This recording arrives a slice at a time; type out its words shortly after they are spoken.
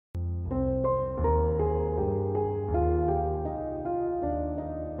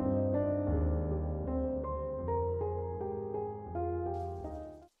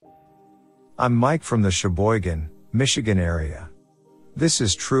I'm Mike from the Sheboygan, Michigan area. This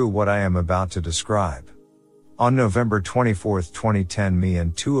is true what I am about to describe. On November 24, 2010, me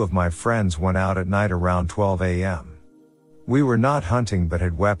and two of my friends went out at night around 12 a.m. We were not hunting but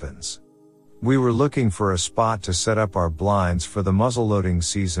had weapons. We were looking for a spot to set up our blinds for the muzzleloading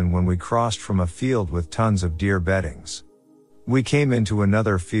season when we crossed from a field with tons of deer beddings. We came into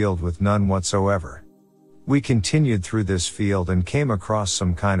another field with none whatsoever. We continued through this field and came across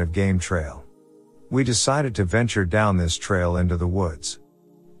some kind of game trail. We decided to venture down this trail into the woods.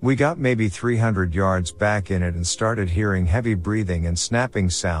 We got maybe 300 yards back in it and started hearing heavy breathing and snapping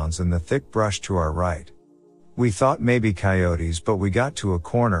sounds in the thick brush to our right. We thought maybe coyotes, but we got to a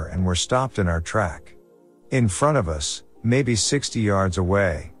corner and were stopped in our track. In front of us, maybe 60 yards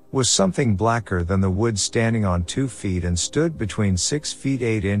away, was something blacker than the wood standing on 2 feet and stood between 6 feet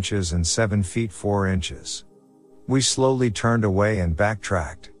 8 inches and 7 feet 4 inches. We slowly turned away and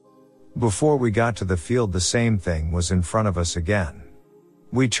backtracked. Before we got to the field, the same thing was in front of us again.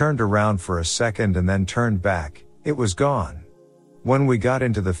 We turned around for a second and then turned back. It was gone. When we got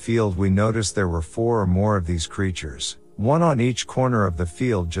into the field, we noticed there were 4 or more of these creatures, one on each corner of the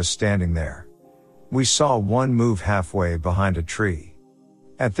field, just standing there. We saw one move halfway behind a tree.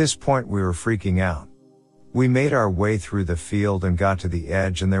 At this point we were freaking out. We made our way through the field and got to the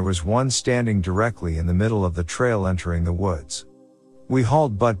edge, and there was one standing directly in the middle of the trail entering the woods. We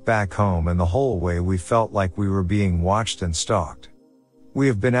hauled butt back home, and the whole way we felt like we were being watched and stalked. We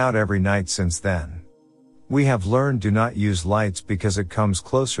have been out every night since then. We have learned do not use lights because it comes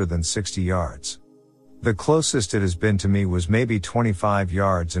closer than 60 yards. The closest it has been to me was maybe 25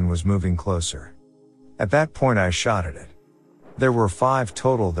 yards and was moving closer. At that point I shot at it. There were 5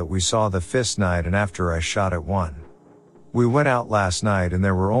 total that we saw the first night, and after I shot at one. We went out last night and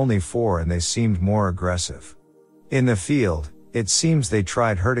there were only 4, and they seemed more aggressive. In the field, it seems they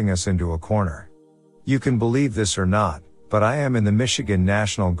tried herding us into a corner. You can believe this or not, but I am in the Michigan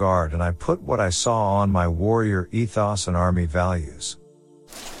National Guard and I put what I saw on my warrior ethos and Army values.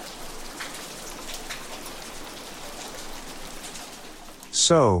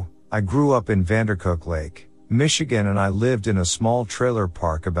 So, I grew up in Vandercook Lake, Michigan, and I lived in a small trailer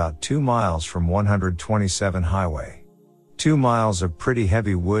park about 2 miles from 127 highway. 2 miles of pretty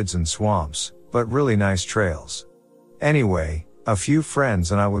heavy woods and swamps, but really nice trails. Anyway, a few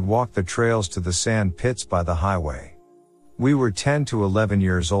friends and I would walk the trails to the sand pits by the highway. We were 10 to 11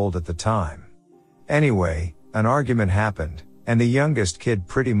 years old at the time. Anyway, an argument happened, and the youngest kid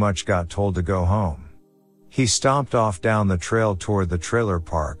pretty much got told to go home. He stomped off down the trail toward the trailer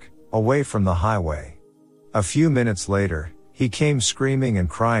park, away from the highway. A few minutes later, he came screaming and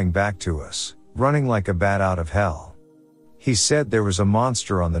crying back to us, running like a bat out of hell. He said there was a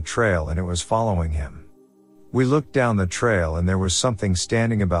monster on the trail and it was following him. We looked down the trail and there was something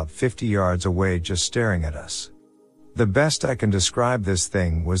standing about 50 yards away just staring at us. The best I can describe this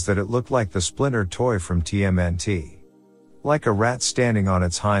thing was that it looked like the Splinter toy from TMNT. Like a rat standing on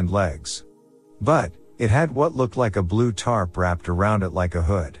its hind legs. But, it had what looked like a blue tarp wrapped around it like a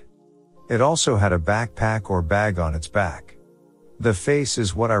hood. It also had a backpack or bag on its back. The face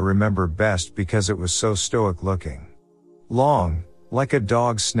is what I remember best because it was so stoic looking. Long, like a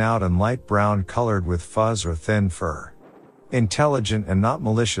dog's snout, and light brown colored with fuzz or thin fur. Intelligent and not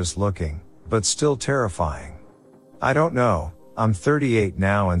malicious looking, but still terrifying. I don't know, I'm 38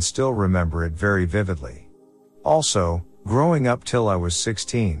 now and still remember it very vividly. Also, growing up till I was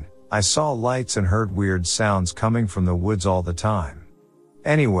 16, I saw lights and heard weird sounds coming from the woods all the time.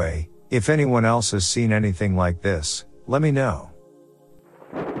 Anyway, if anyone else has seen anything like this, let me know.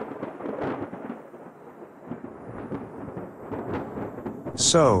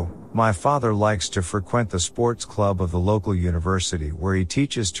 So, my father likes to frequent the sports club of the local university where he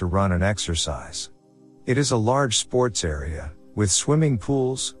teaches to run and exercise. It is a large sports area, with swimming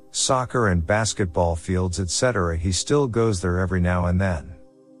pools, soccer and basketball fields, etc. He still goes there every now and then.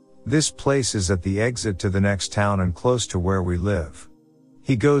 This place is at the exit to the next town and close to where we live.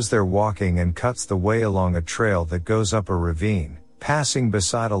 He goes there walking and cuts the way along a trail that goes up a ravine, passing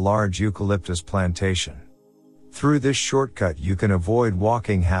beside a large eucalyptus plantation. Through this shortcut you can avoid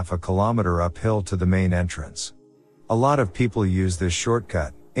walking half a kilometer uphill to the main entrance. A lot of people use this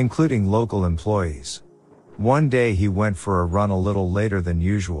shortcut, including local employees. One day he went for a run a little later than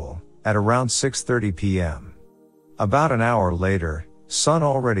usual, at around 6:30 p.m. About an hour later, sun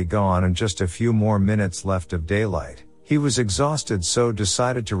already gone and just a few more minutes left of daylight, he was exhausted, so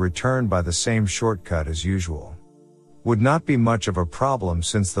decided to return by the same shortcut as usual. Would not be much of a problem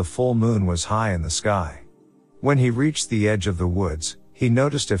since the full moon was high in the sky. When he reached the edge of the woods, he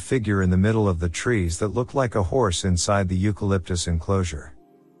noticed a figure in the middle of the trees that looked like a horse inside the eucalyptus enclosure.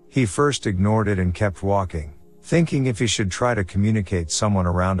 He first ignored it and kept walking, thinking if he should try to communicate someone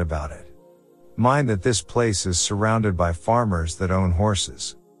around about it. Mind that this place is surrounded by farmers that own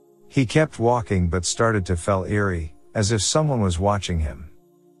horses. He kept walking but started to feel eerie, as if someone was watching him.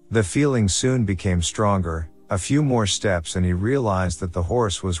 The feeling soon became stronger, a few more steps and he realized that the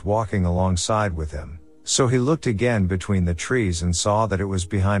horse was walking alongside with him, so he looked again between the trees and saw that it was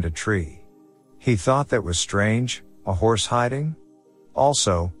behind a tree. He thought that was strange, a horse hiding?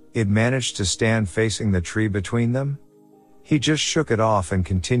 Also, it managed to stand facing the tree between them? He just shook it off and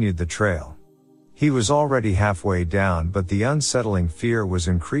continued the trail. He was already halfway down but the unsettling fear was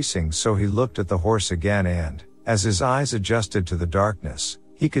increasing, so he looked at the horse again and, as his eyes adjusted to the darkness,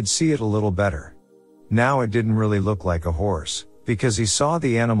 he could see it a little better. Now it didn't really look like a horse, because he saw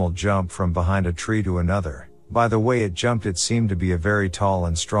the animal jump from behind a tree to another. By the way it jumped it seemed to be a very tall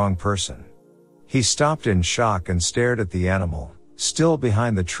and strong person. He stopped in shock and stared at the animal, still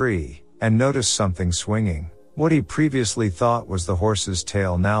behind the tree, and noticed something swinging. What he previously thought was the horse's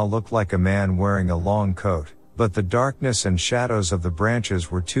tail now looked like a man wearing a long coat, but the darkness and shadows of the branches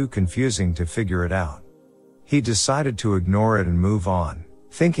were too confusing to figure it out. He decided to ignore it and move on,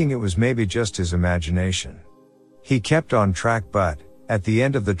 thinking it was maybe just his imagination. He kept on track but, at the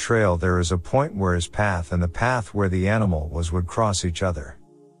end of the trail there is a point where his path and the path where the animal was would cross each other.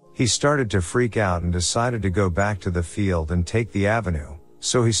 He started to freak out and decided to go back to the field and take the avenue,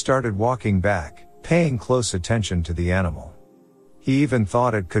 so he started walking back, paying close attention to the animal. He even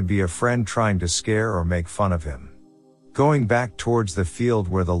thought it could be a friend trying to scare or make fun of him. Going back towards the field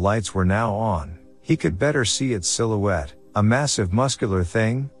where the lights were now on, he could better see its silhouette, a massive muscular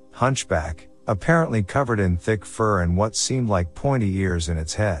thing, hunchback, apparently covered in thick fur and what seemed like pointy ears in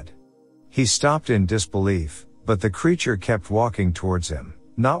its head. He stopped in disbelief, but the creature kept walking towards him,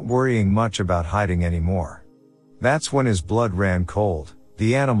 not worrying much about hiding anymore. That's when his blood ran cold.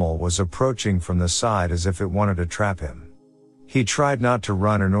 The animal was approaching from the side as if it wanted to trap him. He tried not to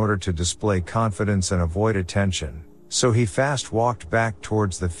run in order to display confidence and avoid attention, so he fast walked back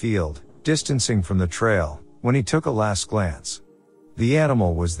towards the field, distancing from the trail, when he took a last glance. The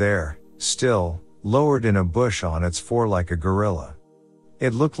animal was there, still, lowered in a bush on its fore like a gorilla.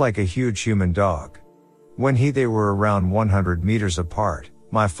 It looked like a huge human dog. When they were around 100 meters apart,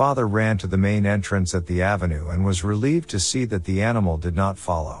 my father ran to the main entrance at the avenue and was relieved to see that the animal did not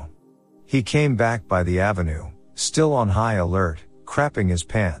follow. He came back by the avenue, still on high alert, crapping his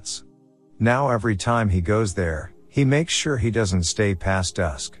pants. Now every time he goes there, he makes sure he doesn't stay past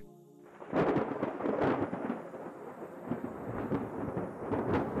dusk.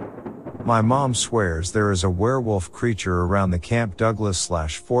 My mom swears there is a werewolf creature around the Camp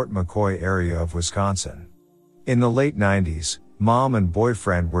Douglas/Fort McCoy area of Wisconsin. In the late 90s, Mom and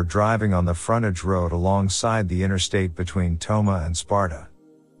boyfriend were driving on the frontage road alongside the interstate between Toma and Sparta.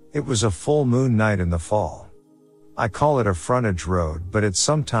 It was a full moon night in the fall. I call it a frontage road, but it's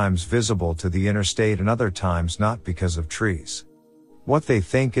sometimes visible to the interstate and other times not because of trees. What they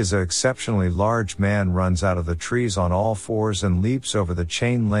think is an exceptionally large man runs out of the trees on all fours and leaps over the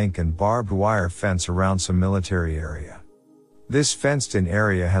chain link and barbed wire fence around some military area. This fenced-in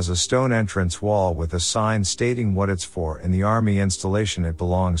area has a stone entrance wall with a sign stating what it's for and the army installation it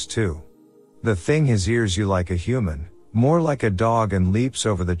belongs to. The thing has ears you like a human, more like a dog, and leaps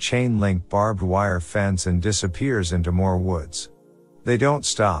over the chain-link barbed wire fence and disappears into more woods. They don't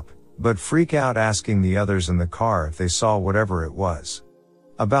stop, but freak out asking the others in the car if they saw whatever it was.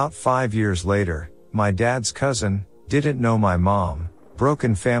 About 5 years later, my dad's cousin, didn't know my mom,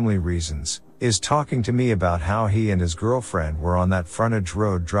 broken family reasons, is talking to me about how he and his girlfriend were on that frontage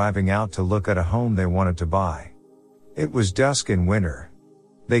road driving out to look at a home they wanted to buy. It was dusk in winter.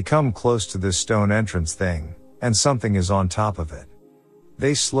 They come close to this stone entrance thing, and something is on top of it.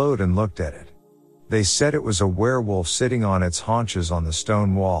 They slowed and looked at it. They said it was a werewolf sitting on its haunches on the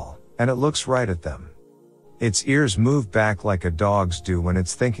stone wall, and it looks right at them. Its ears move back like a dog's do when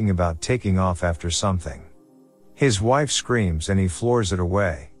it's thinking about taking off after something. His wife screams and he floors it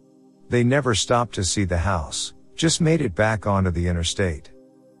away. They never stopped to see the house, just made it back onto the interstate.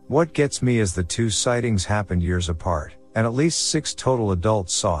 What gets me is the two sightings happened years apart, and at least 6 total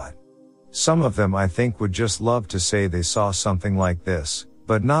adults saw it. Some of them I think would just love to say they saw something like this,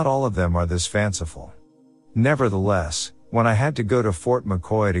 but not all of them are this fanciful. Nevertheless, when I had to go to Fort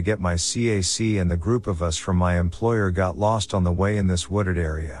McCoy to get my CAC and the group of us from my employer got lost on the way in this wooded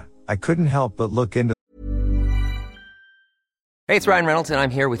area, I couldn't help but look into. Hey, it's Ryan Reynolds, and I'm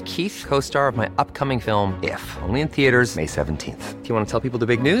here with Keith, co-star of my upcoming film, If, only in theaters May 17th. Do you want to tell people the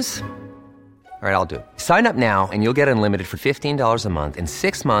big news? All right, I'll do it. Sign up now and you'll get unlimited for $15 a month and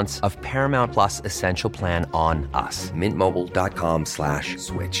 6 months of Paramount Plus Essential Plan on us.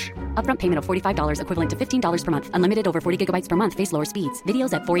 MintMobile.com/switch. Upfront payment of $45 equivalent to $15 per month. Unlimited over 40 gigabytes per month. Face lower speeds.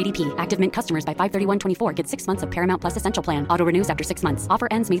 Videos at 480p. Active Mint customers by 531.24 get 6 months of Paramount Plus Essential Plan. Auto renews after 6 months. Offer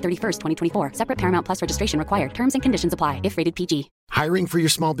ends May 31st, 2024. Separate Paramount Plus registration required. Terms and conditions apply if rated PG. Hiring for your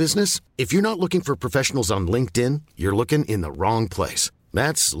small business? If you're not looking for professionals on LinkedIn, you're looking in the wrong place.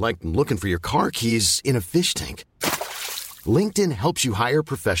 That's like looking for your car keys in a fish tank. LinkedIn helps you hire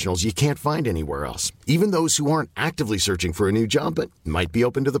professionals you can't find anywhere else, even those who aren't actively searching for a new job but might be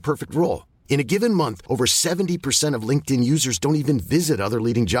open to the perfect role. In a given month, over 70% of LinkedIn users don't even visit other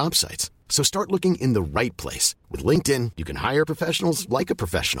leading job sites. So start looking in the right place. With LinkedIn, you can hire professionals like a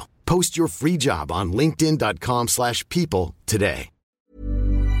professional. Post your free job on linkedin.com/people today.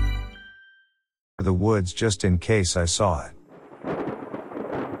 The woods just in case I saw it.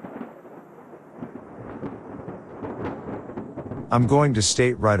 I'm going to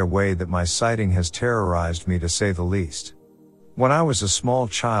state right away that my sighting has terrorized me to say the least. When I was a small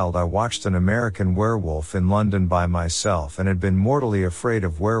child, I watched an American Werewolf in London by myself and had been mortally afraid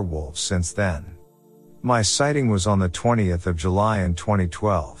of werewolves since then. My sighting was on the 20th of July in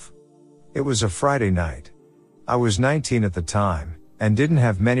 2012. It was a Friday night. I was 19 at the time and didn't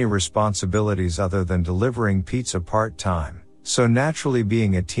have many responsibilities other than delivering pizza part-time, so naturally,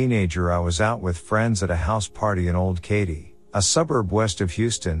 being a teenager, I was out with friends at a house party in Old Katy, a suburb west of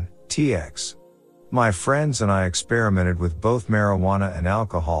Houston, TX. My friends and I experimented with both marijuana and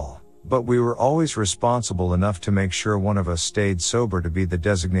alcohol, but we were always responsible enough to make sure one of us stayed sober to be the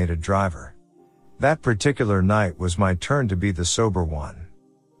designated driver. That particular night was my turn to be the sober one.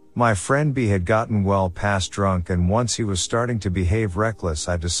 My friend B had gotten well past drunk, and once he was starting to behave reckless,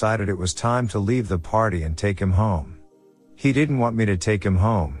 I decided it was time to leave the party and take him home. He didn't want me to take him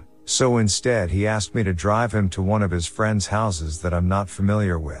home, so instead he asked me to drive him to one of his friend's houses that I'm not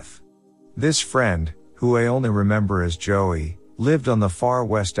familiar with. This friend, who I only remember as Joey, lived on the far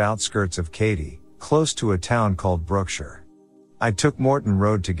west outskirts of Katy, close to a town called Brookshire. I took Morton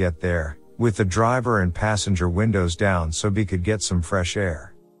Road to get there, with the driver and passenger windows down so B could get some fresh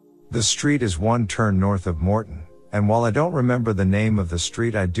air. The street is one turn north of Morton, and while I don't remember the name of the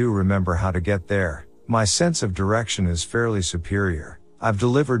street, I do remember how to get there. My sense of direction is fairly superior. I've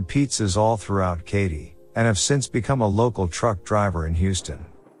delivered pizzas all throughout Katy, and have since become a local truck driver in Houston.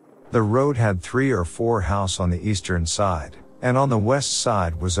 The road had 3 or 4 houses on the eastern side, and on the west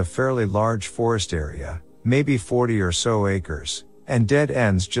side was a fairly large forest area, maybe 40 or so acres, and dead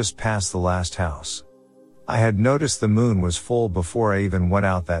ends just past the last house. I had noticed the moon was full before I even went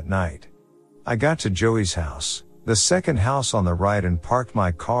out that night. I got to Joey's house, the second house on the right, and parked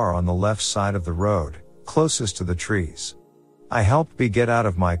my car on the left side of the road, closest to the trees. I helped B get out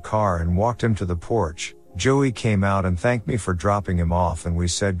of my car and walked him to the porch. Joey came out and thanked me for dropping him off, and we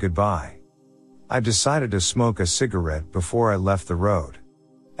said goodbye. I decided to smoke a cigarette before I left the road.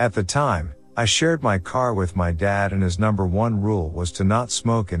 At the time, I shared my car with my dad, and his number one rule was to not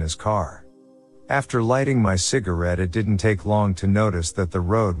smoke in his car. After lighting my cigarette, it didn't take long to notice that the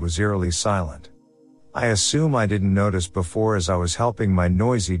road was eerily silent. I assume I didn't notice before, as I was helping my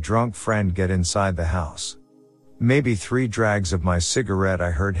noisy drunk friend get inside the house. Maybe 3 drags of my cigarette, I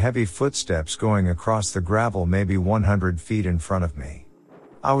heard heavy footsteps going across the gravel maybe 100 feet in front of me.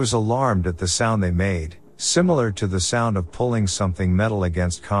 I was alarmed at the sound they made, similar to the sound of pulling something metal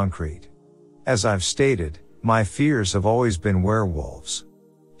against concrete. As I've stated, my fears have always been werewolves.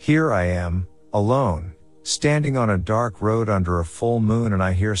 Here I am, alone, standing on a dark road under a full moon, and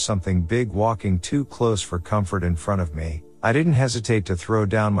I hear something big walking too close for comfort in front of me. I didn't hesitate to throw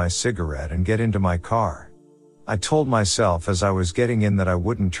down my cigarette and get into my car. I told myself as I was getting in that I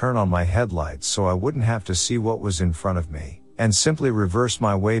wouldn't turn on my headlights so I wouldn't have to see what was in front of me, and simply reverse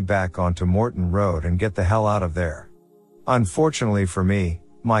my way back onto Morton Road and get the hell out of there. Unfortunately for me,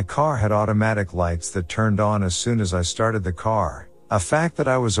 my car had automatic lights that turned on as soon as I started the car, a fact that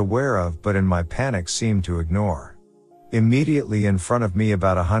I was aware of but in my panic seemed to ignore. Immediately in front of me,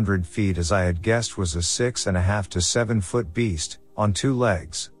 about 100 feet as I had guessed, was a 6.5 to 7 foot beast, on 2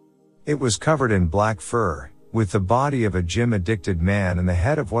 legs. It was covered in black fur, with the body of a gym-addicted man and the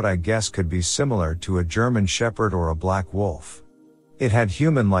head of what I guess could be similar to a German Shepherd or a black wolf. It had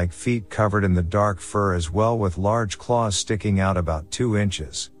human-like feet covered in the dark fur as well, with large claws sticking out about 2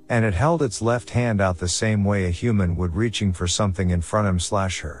 inches, and it held its left hand out the same way a human would, reaching for something in front of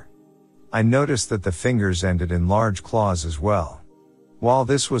him/her. I noticed that the fingers ended in large claws as well. While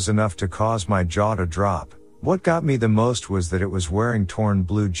this was enough to cause my jaw to drop, what got me the most was that it was wearing torn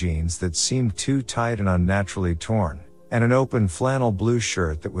blue jeans that seemed too tight and unnaturally torn, and an open flannel blue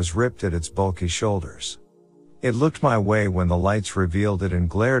shirt that was ripped at its bulky shoulders. It looked my way when the lights revealed it and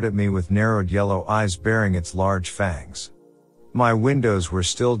glared at me with narrowed yellow eyes baring its large fangs. My windows were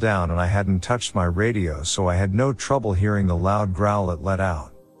still down and I hadn't touched my radio, so I had no trouble hearing the loud growl it let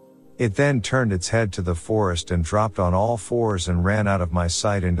out. It then turned its head to the forest and dropped on all fours and ran out of my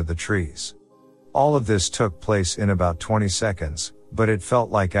sight into the trees. All of this took place in about 20 seconds, but it felt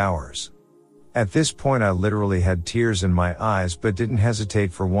like hours. At this point I literally had tears in my eyes but didn't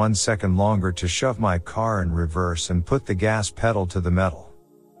hesitate for 1 second longer to shove my car in reverse and put the gas pedal to the metal.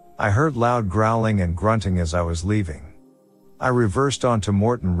 I heard loud growling and grunting as I was leaving. I reversed onto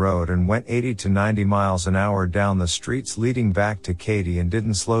Morton Road and went 80 to 90 miles an hour down the streets leading back to Katy and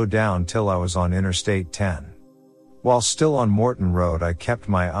didn't slow down till I was on Interstate 10. While still on Morton Road I kept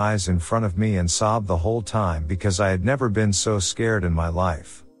my eyes in front of me and sobbed the whole time because I had never been so scared in my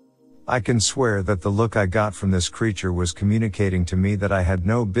life. I can swear that the look I got from this creature was communicating to me that I had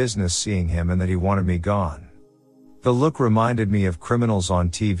no business seeing him and that he wanted me gone. The look reminded me of criminals on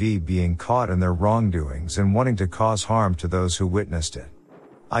TV being caught in their wrongdoings and wanting to cause harm to those who witnessed it.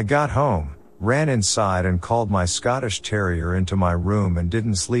 I got home, ran inside and called my Scottish Terrier into my room and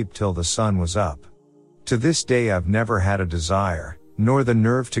didn't sleep till the sun was up. To this day I've never had a desire, nor the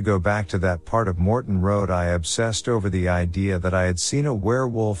nerve to go back to that part of Morton Road. I obsessed over the idea that I had seen a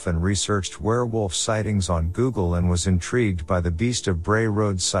werewolf and researched werewolf sightings on Google and was intrigued by the Beast of Bray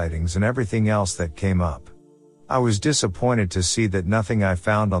Road sightings and everything else that came up. I was disappointed to see that nothing I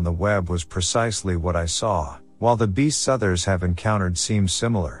found on the web was precisely what I saw. While the beasts others have encountered seem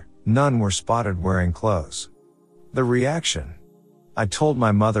similar, none were spotted wearing clothes. The reaction. I told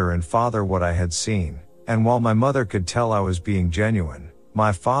my mother and father what I had seen, and while my mother could tell I was being genuine,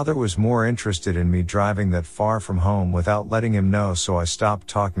 my father was more interested in me driving that far from home without letting him know, so I stopped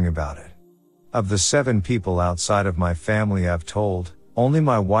talking about it. Of the 7 people outside of my family I've told, only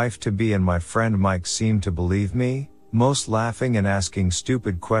my wife-to-be and my friend Mike seemed to believe me, most laughing and asking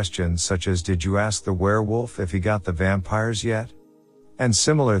stupid questions such as, "Did you ask the werewolf if he got the vampires yet?" And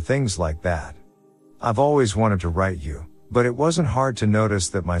similar things like that. I've always wanted to write you, but it wasn't hard to notice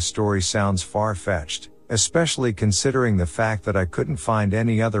that my story sounds far-fetched, especially considering the fact that I couldn't find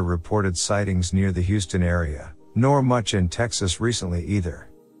any other reported sightings near the Houston area, nor much in Texas recently either.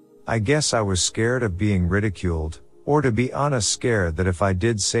 I guess I was scared of being ridiculed, or to be honest scared that if I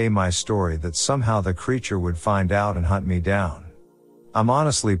did say my story that somehow the creature would find out and hunt me down. I'm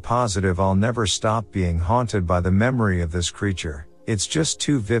honestly positive I'll never stop being haunted by the memory of this creature. It's just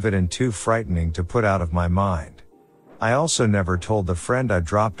too vivid and too frightening to put out of my mind. I also never told the friend I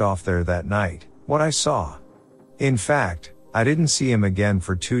dropped off there that night what I saw. In fact, I didn't see him again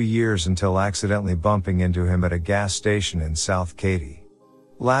for 2 years until accidentally bumping into him at a gas station in South Katy.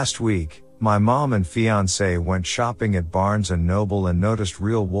 Last week, my mom and fiancé went shopping at Barnes & Noble and noticed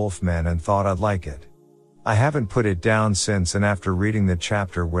real wolfmen and thought I'd like it. I haven't put it down since, and after reading the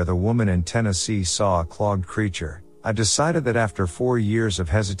chapter where the woman in Tennessee saw a clogged creature, I decided that after 4 years of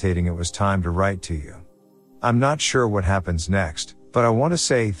hesitating it was time to write to you. I'm not sure what happens next, but I want to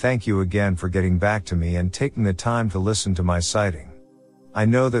say thank you again for getting back to me and taking the time to listen to my sighting. I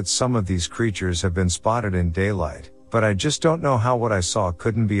know that some of these creatures have been spotted in daylight, but I just don't know how what I saw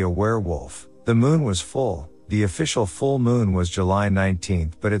couldn't be a werewolf. The moon was full. The official full moon was July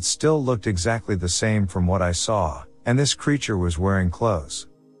 19th, but it still looked exactly the same from what I saw, and this creature was wearing clothes.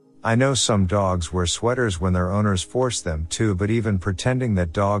 I know some dogs wear sweaters when their owners force them to, but even pretending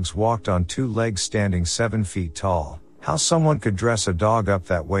that dogs walked on 2 legs standing 7 feet tall, how someone could dress a dog up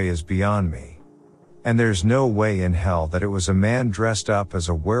that way is beyond me. And there's no way in hell that it was a man dressed up as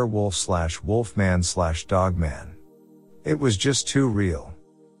a werewolf/wolfman/dogman. It was just too real.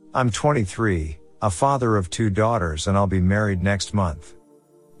 I'm 23, a father of 2 daughters, and I'll be married next month.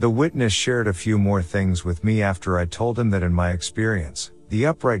 The witness shared a few more things with me after I told him that in my experience, the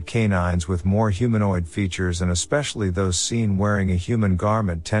upright canines with more humanoid features, and especially those seen wearing a human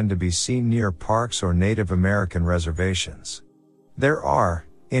garment, tend to be seen near parks or Native American reservations. There are,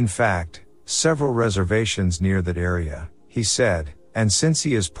 in fact, several reservations near that area, he said, and since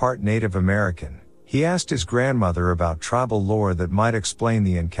he is part Native American, he asked his grandmother about tribal lore that might explain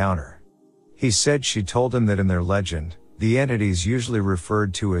the encounter. He said she told him that in their legend, the entities usually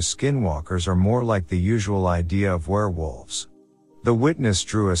referred to as skinwalkers are more like the usual idea of werewolves. The witness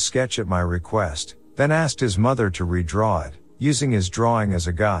drew a sketch at my request, then asked his mother to redraw it, using his drawing as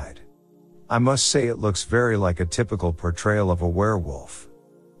a guide. I must say it looks very like a typical portrayal of a werewolf.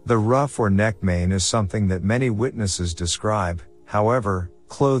 The ruff or neck mane is something that many witnesses describe, however,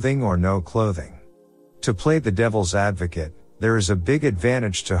 clothing or no clothing. To play the devil's advocate, there is a big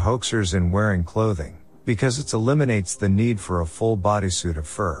advantage to hoaxers in wearing clothing. because it eliminates the need for a full bodysuit of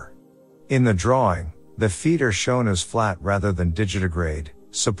fur. In the drawing, the feet are shown as flat rather than digitigrade,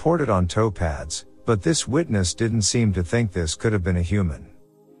 supported on toe pads, but this witness didn't seem to think this could have been a human.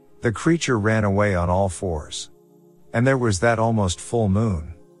 The creature ran away on all fours. And there was that almost full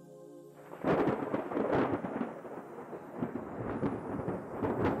moon.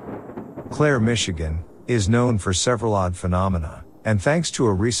 Clare, Michigan, is known for several odd phenomena, and thanks to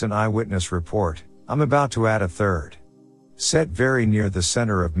a recent eyewitness report, I'm about to add a third. Set very near the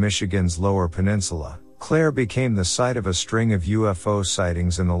center of Michigan's Lower Peninsula, Clare became the site of a string of UFO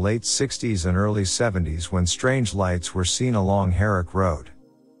sightings in the late 60s and early 70s when strange lights were seen along Herrick Road.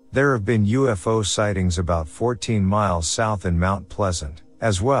 There have been UFO sightings about 14 miles south in Mount Pleasant,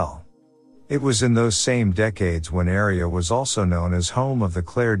 as well. It was in those same decades when area was also known as home of the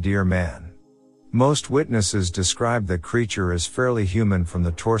Clare Deer Man. Most witnesses described the creature as fairly human from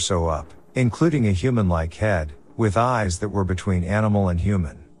the torso up, including a human-like head, with eyes that were between animal and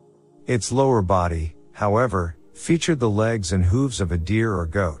human. Its lower body, however, featured the legs and hooves of a deer or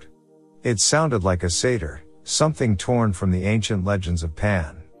goat. It sounded like a satyr, something torn from the ancient legends of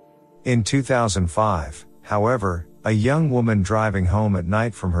Pan. In 2005, however, a young woman driving home at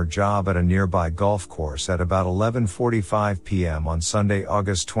night from her job at a nearby golf course at about 11:45 p.m. on Sunday,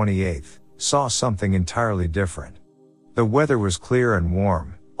 August 28, saw something entirely different. The weather was clear and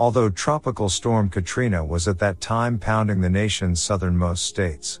warm, although Tropical Storm Katrina was at that time pounding the nation's southernmost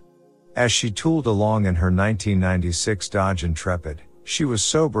states. As she tooled along in her 1996 Dodge Intrepid, she was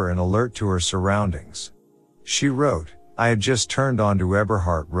sober and alert to her surroundings. She wrote, "I had just turned onto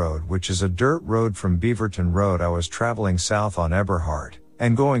Eberhart Road, which is a dirt road from Beaverton Road. I was traveling south on Eberhart,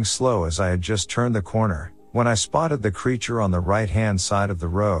 and going slow as I had just turned the corner, when I spotted the creature on the right-hand side of the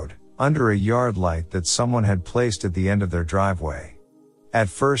road, under a yard light that someone had placed at the end of their driveway. At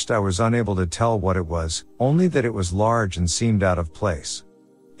first I was unable to tell what it was, only that it was large and seemed out of place.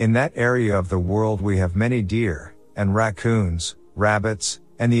 In that area of the world we have many deer, and raccoons, rabbits,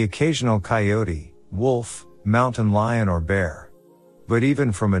 and the occasional coyote, wolf, mountain lion or bear. But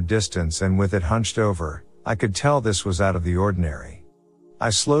even from a distance and with it hunched over, I could tell this was out of the ordinary.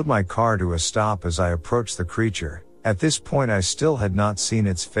 I slowed my car to a stop as I approached the creature. At this point I still had not seen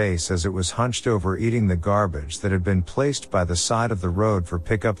its face as it was hunched over eating the garbage that had been placed by the side of the road for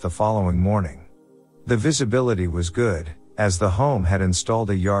pickup the following morning. The visibility was good, as the home had installed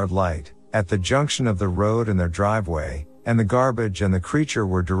a yard light at the junction of the road and their driveway, and the garbage and the creature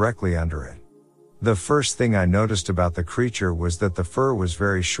were directly under it. The first thing I noticed about the creature was that the fur was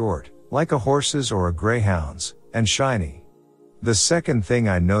very short, like a horse's or a greyhound's, and shiny. The second thing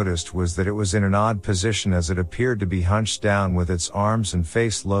I noticed was that it was in an odd position as it appeared to be hunched down with its arms and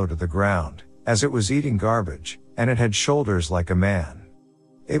face low to the ground, as it was eating garbage, and it had shoulders like a man.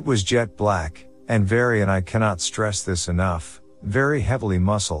 It was jet black, and I cannot stress this enough, very heavily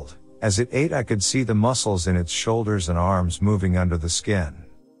muscled. As it ate I could see the muscles in its shoulders and arms moving under the skin.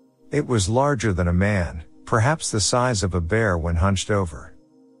 It was larger than a man, perhaps the size of a bear when hunched over.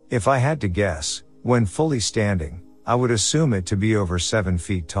 If I had to guess, when fully standing, I would assume it to be over 7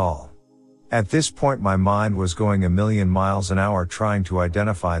 feet tall. At this point my mind was going a million miles an hour trying to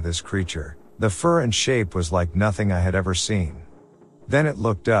identify this creature. The fur and shape was like nothing I had ever seen. Then it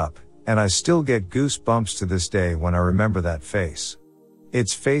looked up, and I still get goosebumps to this day when I remember that face.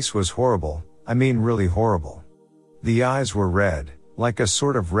 Its face was horrible, I mean really horrible. The eyes were red, like a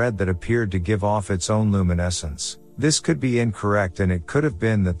sort of red that appeared to give off its own luminescence. This could be incorrect and it could have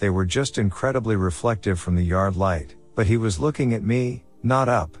been that they were just incredibly reflective from the yard light, but he was looking at me, not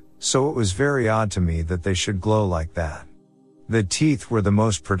up, so it was very odd to me that they should glow like that. The teeth were the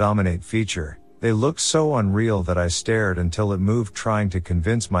most predominant feature. They looked so unreal that I stared until it moved, trying to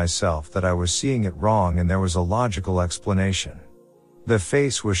convince myself that I was seeing it wrong and there was a logical explanation. The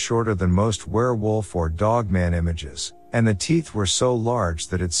face was shorter than most werewolf or dogman images, and the teeth were so large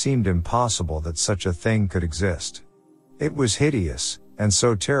that it seemed impossible that such a thing could exist. It was hideous, and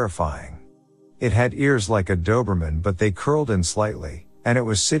so terrifying. It had ears like a Doberman but they curled in slightly, and it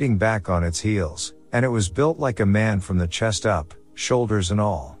was sitting back on its heels, and it was built like a man from the chest up, shoulders and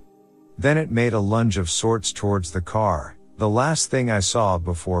all. Then it made a lunge of sorts towards the car. The last thing I saw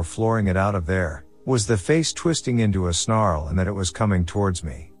before flooring it out of there was the face twisting into a snarl and that it was coming towards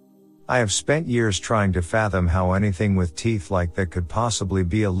me. I have spent years trying to fathom how anything with teeth like that could possibly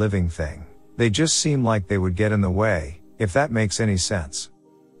be a living thing. They just seem like they would get in the way, if that makes any sense.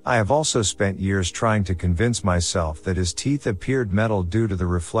 I have also spent years trying to convince myself that his teeth appeared metal due to the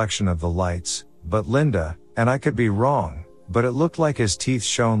reflection of the lights, but Linda, and I could be wrong, but it looked like his teeth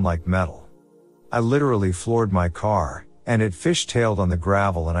shone like metal. I literally floored my car, and it fishtailed on the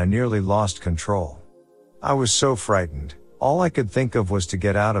gravel and I nearly lost control. I was so frightened. All I could think of was to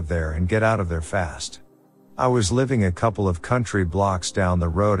get out of there and get out of there fast. I was living a couple of country blocks down the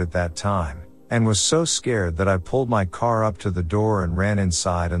road at that time, and was so scared that I pulled my car up to the door and ran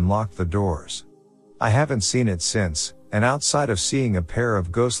inside and locked the doors. I haven't seen it since, and outside of seeing a pair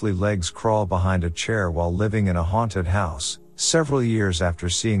of ghostly legs crawl behind a chair while living in a haunted house, several years after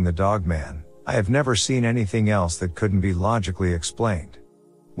seeing the Dogman, I have never seen anything else that couldn't be logically explained.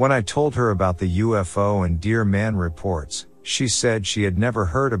 When I told her about the UFO and Deer Man reports, she said she had never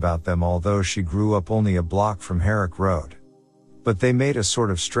heard about them, although she grew up only a block from Herrick Road. But they made a sort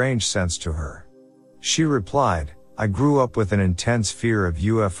of strange sense to her. She replied, "I grew up with an intense fear of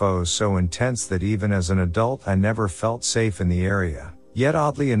UFOs, so intense that even as an adult I never felt safe in the area, yet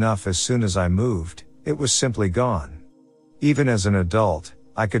oddly enough as soon as I moved, it was simply gone. Even as an adult,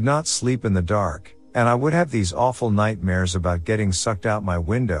 I could not sleep in the dark, and I would have these awful nightmares about getting sucked out my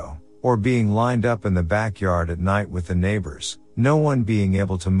window, or being lined up in the backyard at night with the neighbors, no one being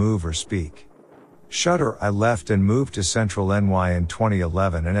able to move or speak." Shudder. I left and moved to Central NY in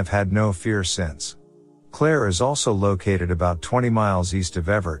 2011 and have had no fear since. Claire is also located about 20 miles east of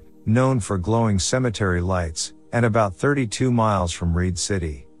Everett, known for glowing cemetery lights, and about 32 miles from Reed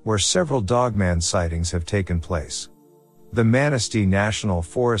City, where several Dogman sightings have taken place. The Manistee National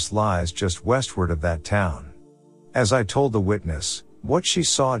Forest lies just westward of that town. As I told the witness, what she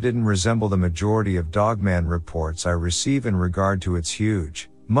saw didn't resemble the majority of Dogman reports I receive in regard to its huge,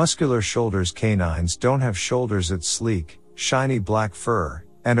 muscular shoulders. Canines don't have shoulders. It's sleek, shiny black fur,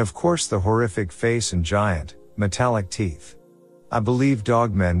 and of course the horrific face and giant, metallic teeth. I believe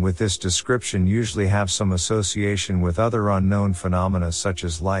Dogmen with this description usually have some association with other unknown phenomena such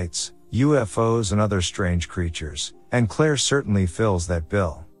as lights, UFOs and other strange creatures, and Claire certainly fills that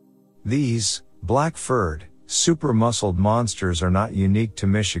bill. These, black-furred, super-muscled monsters are not unique to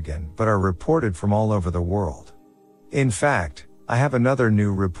Michigan but are reported from all over the world. In fact, I have another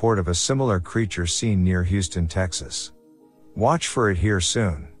new report of a similar creature seen near Houston, Texas. Watch for it here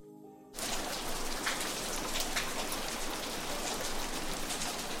soon.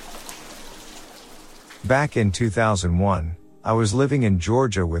 Back in 2001, I was living in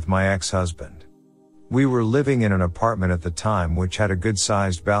Georgia with my ex-husband. We were living in an apartment at the time which had a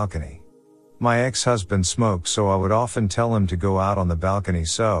good-sized balcony. My ex-husband smoked, so I would often tell him to go out on the balcony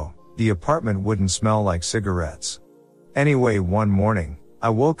so the apartment wouldn't smell like cigarettes. Anyway, one morning, I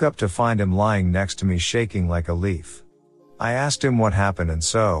woke up to find him lying next to me shaking like a leaf. I asked him what happened, and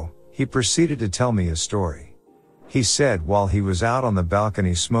so he proceeded to tell me his story. He said while he was out on the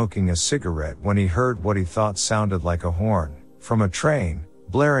balcony smoking a cigarette when he heard what he thought sounded like a horn from a train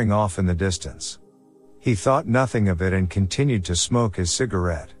blaring off in the distance. He thought nothing of it and continued to smoke his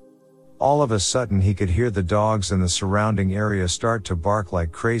cigarette. All of a sudden he could hear the dogs in the surrounding area start to bark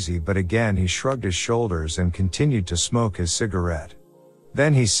like crazy, but again he shrugged his shoulders and continued to smoke his cigarette.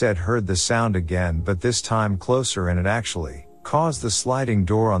 Then he said heard the sound again, but this time closer, and it actually caused the sliding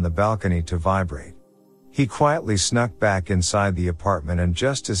door on the balcony to vibrate. He quietly snuck back inside the apartment, and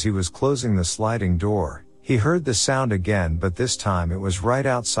just as he was closing the sliding door, he heard the sound again, but this time it was right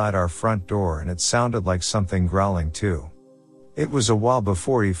outside our front door and it sounded like something growling too. It was a while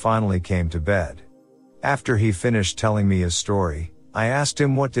before he finally came to bed. After he finished telling me his story, I asked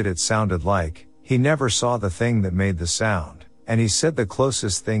him what did it sounded like. He never saw the thing that made the sound, and he said the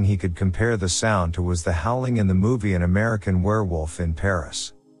closest thing he could compare the sound to was the howling in the movie An American Werewolf in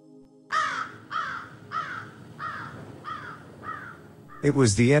Paris. It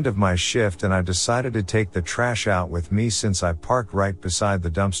was the end of my shift and I decided to take the trash out with me since I parked right beside the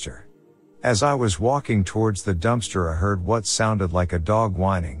dumpster. As I was walking towards the dumpster I heard what sounded like a dog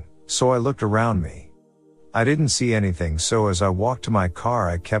whining, so I looked around me. I didn't see anything, so as I walked to my car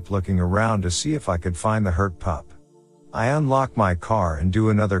I kept looking around to see if I could find the hurt pup. I unlocked my car and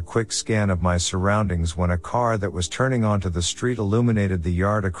do another quick scan of my surroundings when a car that was turning onto the street illuminated the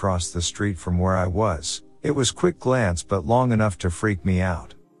yard across the street from where I was. It was quick glance but long enough to freak me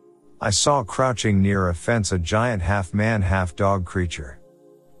out. I saw crouching near a fence a giant half-man half-dog creature.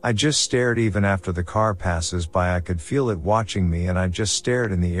 I just stared. Even after the car passes by I could feel it watching me, and I just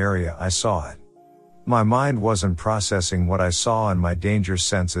stared in the area I saw it. My mind wasn't processing what I saw and my danger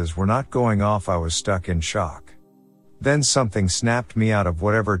senses were not going off. I was stuck in shock. Then something snapped me out of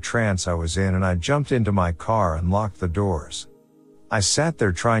whatever trance I was in and I jumped into my car and locked the doors. I sat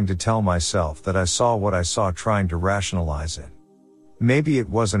there trying to tell myself that I saw what I saw, trying to rationalize it. Maybe it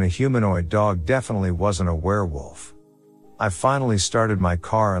wasn't a humanoid dog, definitely wasn't a werewolf. I finally started my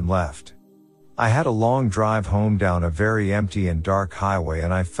car and left. I had a long drive home down a very empty and dark highway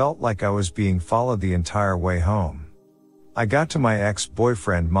and I felt like I was being followed the entire way home. I got to my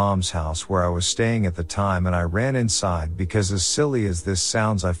ex-boyfriend mom's house where I was staying at the time and I ran inside because, as silly as this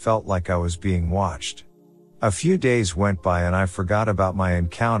sounds, I felt like I was being watched. A few days went by and I forgot about my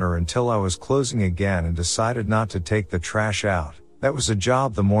encounter until I was closing again and decided not to take the trash out. That was a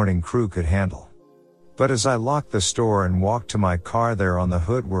job the morning crew could handle. But as I locked the store and walked to my car, there on the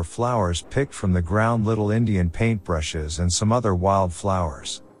hood were flowers picked from the ground, little Indian paintbrushes and some other wild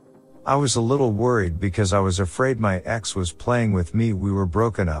flowers. I was a little worried because I was afraid my ex was playing with me. We were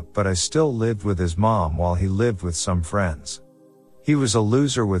broken up, but I still lived with his mom while he lived with some friends. He was a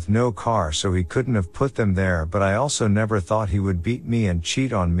loser with no car, so he couldn't have put them there, but I also never thought he would beat me and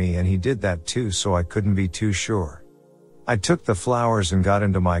cheat on me, and he did that too, so I couldn't be too sure. I took the flowers and got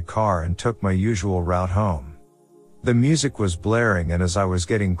into my car and took my usual route home. The music was blaring, and as I was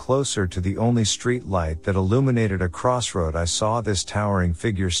getting closer to the only street light that illuminated a crossroad, I saw this towering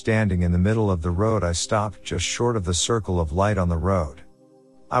figure standing in the middle of the road. I stopped just short of the circle of light on the road.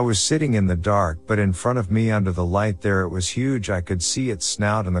 I was sitting in the dark, but in front of me under the light there it was huge. I could see its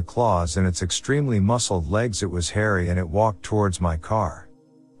snout and the claws and its extremely muscled legs. It was hairy and it walked towards my car.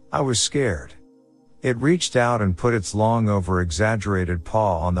 I was scared. It reached out and put its long over-exaggerated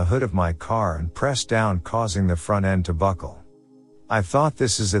paw on the hood of my car and pressed down, causing the front end to buckle. I thought,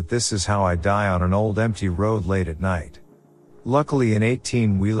 this is it, this is how I die on an old empty road late at night. Luckily an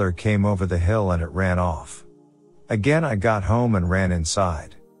 18-wheeler came over the hill and it ran off. Again I got home and ran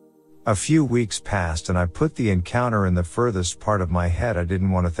inside. A few weeks passed and I put the encounter in the furthest part of my head. I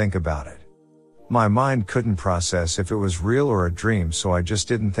didn't want to think about it. My mind couldn't process if it was real or a dream, so I just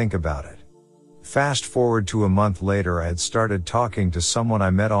didn't think about it. Fast forward to a month later, I had started talking to someone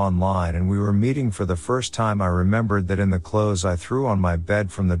I met online and we were meeting for the first time. I remembered that in the clothes I threw on my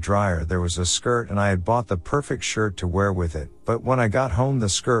bed from the dryer there was a skirt, and I had bought the perfect shirt to wear with it, but when I got home the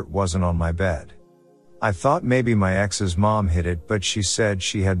skirt wasn't on my bed. I thought maybe my ex's mom hid it, but she said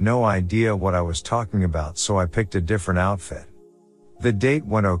she had no idea what I was talking about, so I picked a different outfit. The date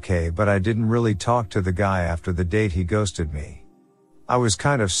went okay, but I didn't really talk to the guy after the date. He ghosted me. I was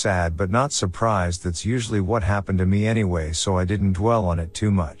kind of sad but not surprised. That's usually what happened to me anyway, so I didn't dwell on it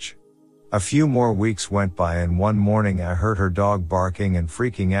too much. A few more weeks went by and one morning I heard her dog barking and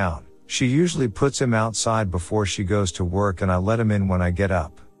freaking out. She usually puts him outside before she goes to work and I let him in when I get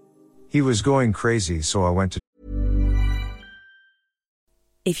up. He was going crazy, so I went to.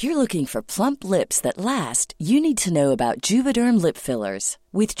 If you're looking for plump lips that last, you need to know about Juvederm lip fillers.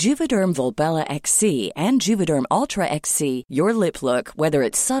 With Juvederm Volbella XC and Juvederm Ultra XC, your lip look, whether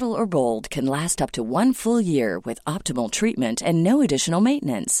it's subtle or bold, can last up to 1 full year with optimal treatment and no additional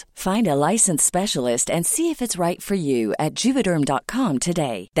maintenance. Find a licensed specialist and see if it's right for you at Juvederm.com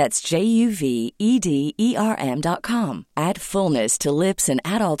today. That's JUVEDERM.com. Add fullness to lips in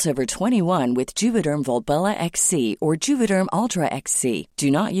adults over 21 with Juvederm Volbella XC or Juvederm Ultra XC. Do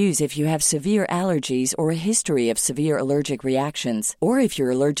not use if you have severe allergies or a history of severe allergic reactions, or if you're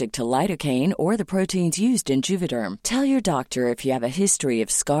allergic to lidocaine or the proteins used in Juvederm. Tell your doctor if you have a history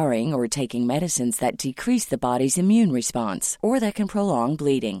of scarring or taking medicines that decrease the body's immune response or that can prolong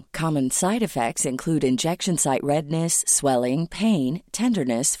bleeding. Common side effects include injection site redness, swelling, pain,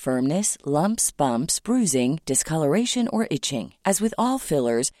 tenderness, firmness, lumps, bumps, bruising, discoloration, or itching. As with all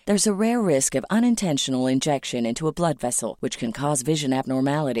fillers, there's a rare risk of unintentional injection into a blood vessel, which can cause vision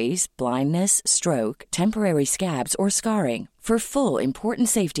abnormalities, blindness, stroke, temporary scabs, or scarring. For full, important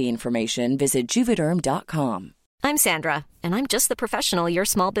safety information, visit Juvederm.com. I'm Sandra, and I'm just the professional your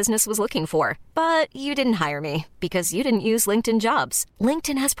small business was looking for. But you didn't hire me because you didn't use LinkedIn Jobs.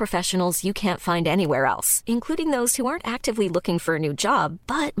 LinkedIn has professionals you can't find anywhere else, including those who aren't actively looking for a new job,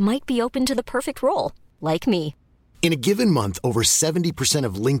 but might be open to the perfect role, like me. In a given month, over 70%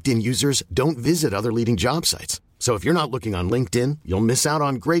 of LinkedIn users don't visit other leading job sites. So if you're not looking on LinkedIn, you'll miss out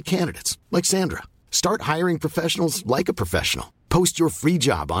on great candidates like Sandra. Start hiring professionals like a professional. Post your free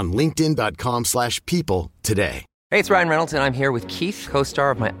job on linkedin.com/people today. Hey, it's Ryan Reynolds, and I'm here with Keith, co-star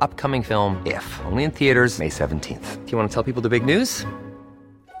of my upcoming film, If, only in theaters May 17th. Do you want to tell people the big news?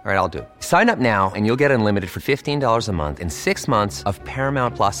 All right, I'll do it. Sign up now and you'll get unlimited for $15 a month and 6 months of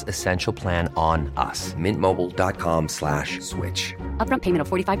Paramount Plus Essential Plan on us. MintMobile.com/switch. Upfront payment of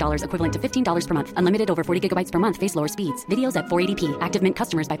 $45 equivalent to $15 per month. Unlimited over 40 gigabytes per month. Face lower speeds. Videos at 480p. Active Mint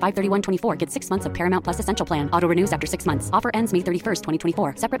customers by 531.24 get 6 months of Paramount Plus Essential Plan. Auto renews after 6 months. Offer ends May 31st,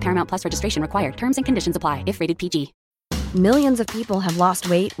 2024. Separate Paramount Plus registration required. Terms and conditions apply if rated PG. Millions of people have lost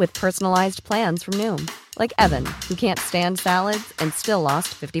weight with personalized plans from Noom. Like Evan, who can't stand salads and still lost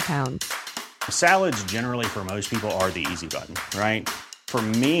 50 pounds. Salads generally for most people are the easy button, right? For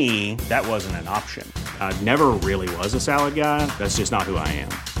me, that wasn't an option. I never really was a salad guy. That's just not who I am.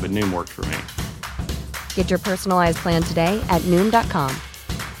 But Noom worked for me. Get your personalized plan today at Noom.com.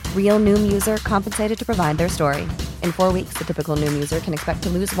 Real Noom user compensated to provide their story. In 4 weeks, the typical Noom user can expect to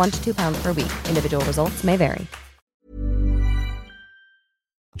lose 1 to 2 pounds per week. Individual results may vary.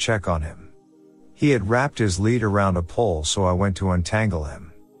 Check on him. He had wrapped his lead around a pole, so I went to untangle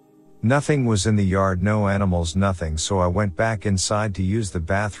him. Nothing was in the yard, no animals, nothing, so I went back inside to use the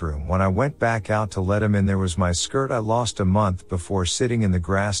bathroom. When I went back out to let him in, there was my skirt I lost a month before, sitting in the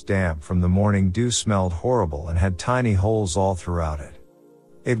grass, damp from the morning dew, smelled horrible and had tiny holes all throughout it.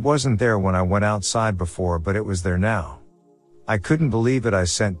 It wasn't there when I went outside before, but it was there now. I couldn't believe it. I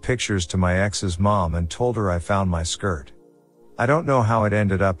sent pictures to my ex's mom and told her I found my skirt. I don't know how it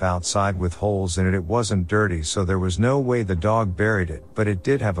ended up outside with holes in it. It wasn't dirty, so there was no way the dog buried it, but it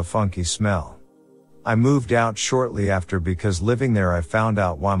did have a funky smell. I moved out shortly after because living there I found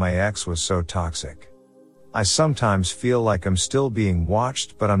out why my ex was so toxic. I sometimes feel like I'm still being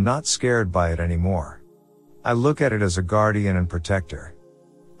watched, but I'm not scared by it anymore. I look at it as a guardian and protector.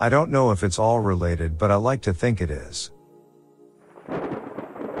 I don't know if it's all related, but I like to think it is.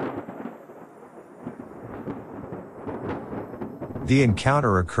 The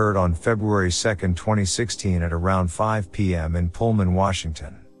encounter occurred on February 2, 2016 at around 5 p.m. in Pullman,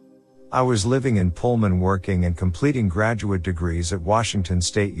 Washington. I was living in Pullman working and completing graduate degrees at Washington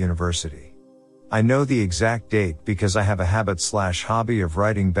State University. I know the exact date because I have a habit/hobby of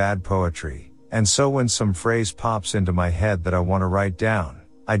writing bad poetry, and so when some phrase pops into my head that I want to write down,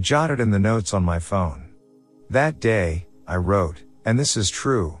 I jot it in the notes on my phone. That day, I wrote, and this is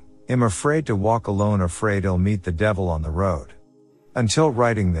true, "I'm afraid to walk alone, afraid I'll meet the devil on the road." Until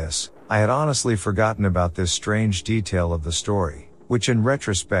writing this, I had honestly forgotten about this strange detail of the story, which in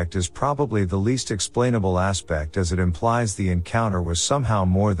retrospect is probably the least explainable aspect, as it implies the encounter was somehow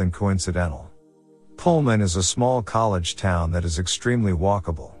more than coincidental. Pullman is a small college town that is extremely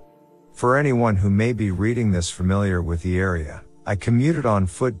walkable. For anyone who may be reading this familiar with the area, I commuted on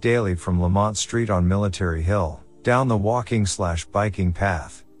foot daily from Lamont Street on Military Hill, down the walking/biking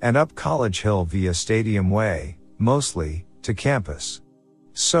path, and up College Hill via Stadium Way, mostly, to campus.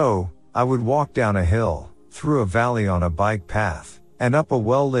 So, I would walk down a hill, through a valley on a bike path, and up a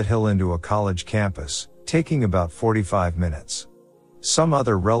well-lit hill into a college campus, taking about 45 minutes. Some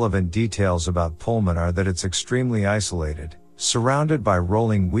other relevant details about Pullman are that it's extremely isolated, surrounded by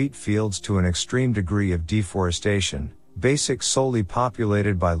rolling wheat fields to an extreme degree of deforestation, solely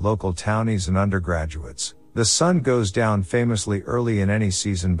populated by local townies and undergraduates. The sun goes down famously early in any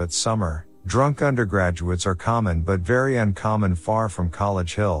season but summer. Drunk undergraduates are common but very uncommon. Far from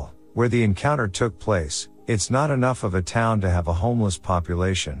College Hill, where the encounter took place, it's not enough of a town to have a homeless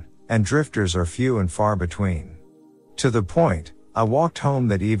population, and drifters are few and far between. To the point, I walked home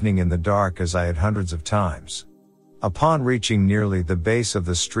that evening in the dark, as I had hundreds of times. Upon reaching nearly the base of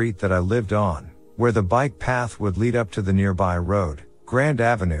the street that I lived on, where the bike path would lead up to the nearby road, Grand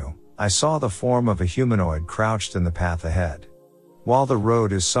Avenue, I saw the form of a humanoid crouched in the path ahead. While the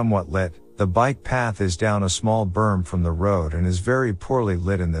road is somewhat lit, the bike path is down a small berm from the road and is very poorly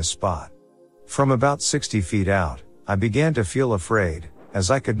lit in this spot. From about 60 feet out, I began to feel afraid, as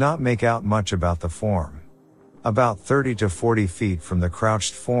I could not make out much about the form. About 30 to 40 feet from the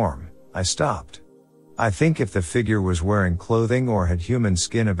crouched form, I stopped. I think if the figure was wearing clothing or had human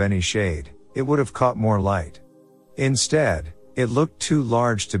skin of any shade, it would have caught more light. Instead, it looked too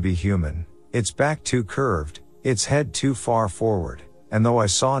large to be human, its back too curved, its head too far forward, and though I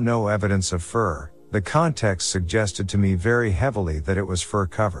saw no evidence of fur, the context suggested to me very heavily that it was fur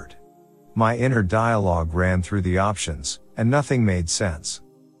covered. My inner dialogue ran through the options, and nothing made sense.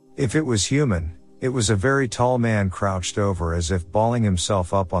 If it was human, it was a very tall man crouched over as if balling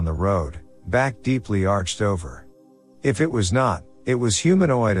himself up on the road, back deeply arched over. If it was not, it was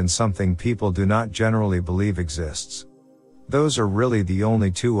humanoid and something people do not generally believe exists. Those are really the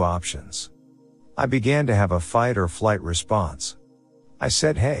only two options. I began to have a fight or flight response. I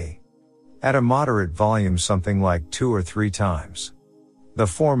said hey. At a moderate volume, something like 2 or 3 times. The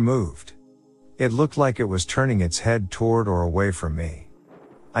form moved. It looked like it was turning its head toward or away from me.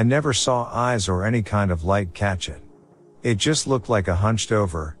 I never saw eyes or any kind of light catch it. It just looked like a hunched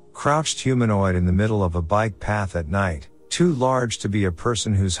over, crouched humanoid in the middle of a bike path at night, too large to be a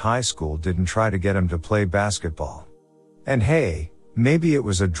person whose high school didn't try to get him to play basketball. And hey, maybe it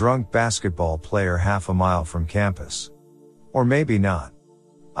was a drunk basketball player half a mile from campus. Or maybe not.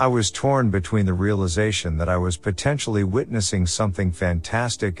 I was torn between the realization that I was potentially witnessing something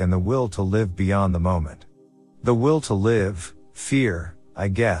fantastic and the will to live beyond the moment. The will to live, fear, I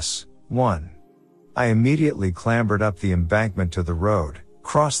guess, won. I immediately clambered up the embankment to the road,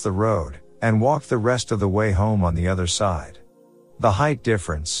 crossed the road, and walked the rest of the way home on the other side. The height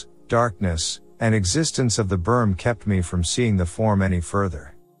difference, darkness, and existence of the berm kept me from seeing the form any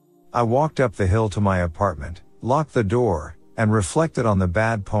further. I walked up the hill to my apartment, locked the door, and reflected on the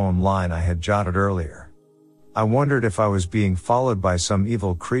bad poem line I had jotted earlier. I wondered if I was being followed by some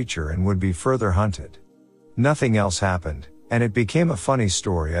evil creature and would be further hunted. Nothing else happened, and it became a funny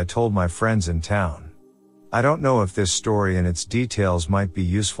story I told my friends in town. I don't know if this story and its details might be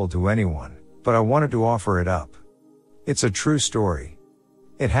useful to anyone, but I wanted to offer it up. It's a true story.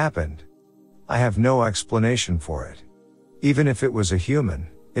 It happened. I have no explanation for it. Even if it was a human,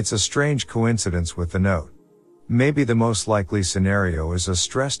 it's a strange coincidence with the note. Maybe the most likely scenario is a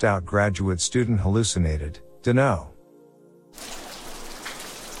stressed out graduate student hallucinated, dunno.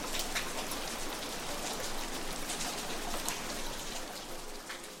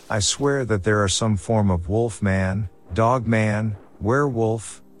 I swear that there are some form of wolf man, dog man,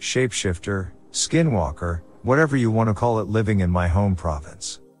 werewolf, shapeshifter, skinwalker, whatever you want to call it living in my home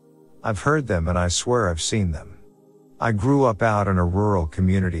province. I've heard them and I swear I've seen them. I grew up out in a rural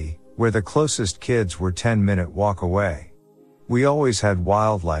community, where the closest kids were 10-minute walk away. We always had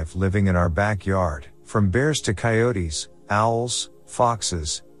wildlife living in our backyard, from bears to coyotes, owls,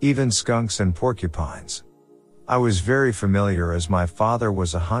 foxes, even skunks and porcupines. I was very familiar as my father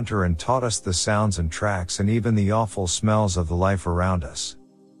was a hunter and taught us the sounds and tracks and even the awful smells of the life around us.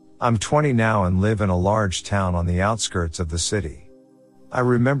 I'm 20 now and live in a large town on the outskirts of the city. I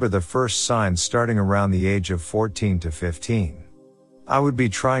remember the first signs starting around the age of 14 to 15. I would be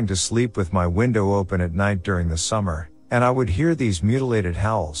trying to sleep with my window open at night during the summer, and I would hear these mutilated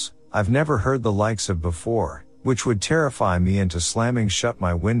howls I've never heard the likes of before, which would terrify me into slamming shut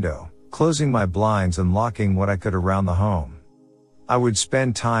my window, closing my blinds and locking what I could around the home. I would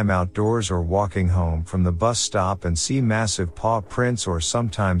spend time outdoors or walking home from the bus stop and see massive paw prints or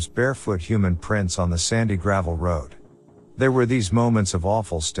sometimes barefoot human prints on the sandy gravel road. There were these moments of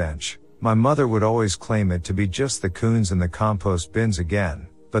awful stench. My mother would always claim it to be just the coons in the compost bins again,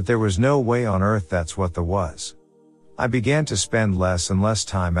 but there was no way on earth that's what the was. I began to spend less and less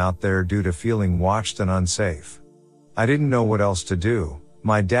time out there due to feeling watched and unsafe. I didn't know what else to do.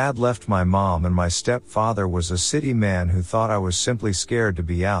 My dad left my mom and my stepfather was a city man who thought I was simply scared to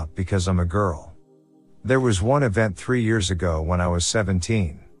be out because I'm a girl. There was one event 3 years ago when I was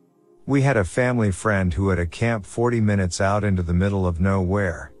 17. We had a family friend who had a camp 40 minutes out into the middle of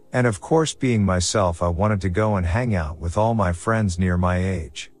nowhere. And of course, being myself, I wanted to go and hang out with all my friends near my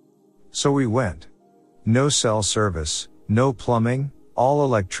age. So we went. No cell service, no plumbing, all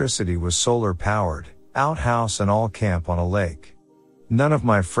electricity was solar powered, outhouse and all camp on a lake. None of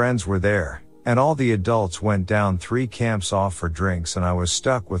my friends were there, and all the adults went down 3 camps off for drinks and I was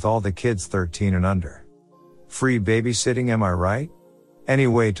stuck with all the kids 13 and under. Free babysitting, am I right?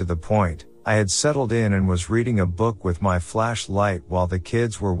 Anyway, to the point, I had settled in and was reading a book with my flashlight while the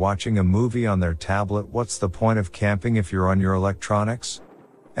kids were watching a movie on their tablet. What's the point of camping if you're on your electronics?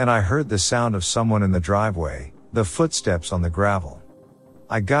 And I heard the sound of someone in the driveway, the footsteps on the gravel.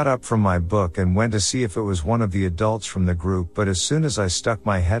 I got up from my book and went to see if it was one of the adults from the group, but as soon as I stuck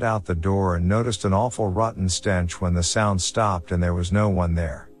my head out the door and noticed an awful rotten stench when the sound stopped and there was no one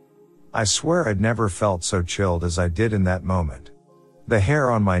there. I swear I'd never felt so chilled as I did in that moment. The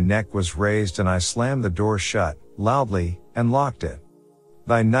hair on my neck was raised and I slammed the door shut, loudly, and locked it.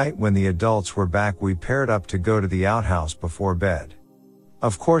 By night when the adults were back we paired up to go to the outhouse before bed.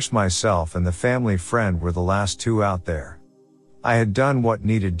 Of course myself and the family friend were the last 2 out there. I had done what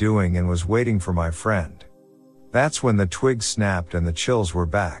needed doing and was waiting for my friend. That's when the twig snapped and the chills were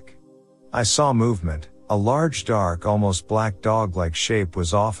back. I saw movement. A large dark almost black dog-like shape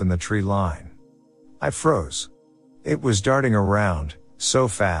was off in the tree line. I froze. It was darting around, so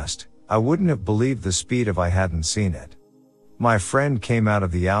fast, I wouldn't have believed the speed if I hadn't seen it. My friend came out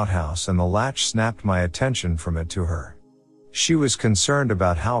of the outhouse and the latch snapped my attention from it to her. She was concerned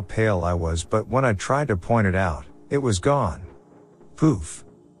about how pale I was, but when I tried to point it out, it was gone. Poof.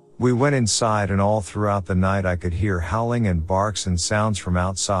 We went inside and all throughout the night I could hear howling and barks and sounds from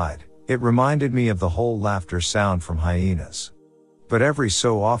outside. It reminded me of the whole laughter sound from hyenas. But every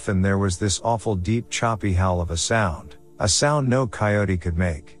so often there was this awful deep choppy howl of a sound no coyote could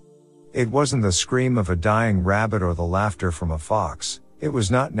make. It wasn't the scream of a dying rabbit or the laughter from a fox, it was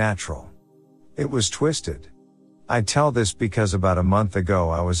not natural. It was twisted. I tell this because about a month ago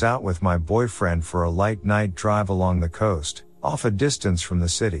I was out with my boyfriend for a light night drive along the coast, off a distance from the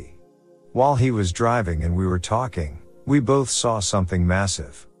city. While he was driving and we were talking, we both saw something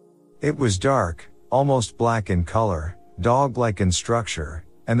massive. It was dark, almost black in color, dog-like in structure,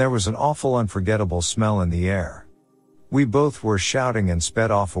 and there was an awful unforgettable smell in the air. We both were shouting and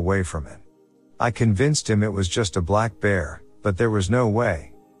sped off away from it. I convinced him it was just a black bear, but there was no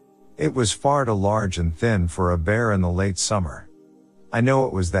way. It was far too large and thin for a bear in the late summer. I know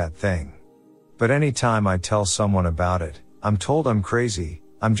it was that thing. But any time I tell someone about it, I'm told I'm crazy.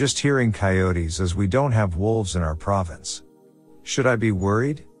 I'm just hearing coyotes as we don't have wolves in our province. Should I be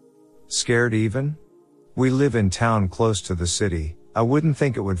worried? Scared even? We live in town close to the city. I wouldn't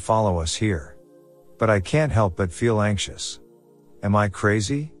think it would follow us here. But I can't help but feel anxious. Am I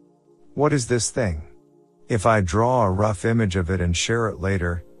crazy? What is this thing? If I draw a rough image of it and share it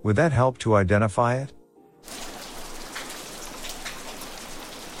later, would that help to identify it?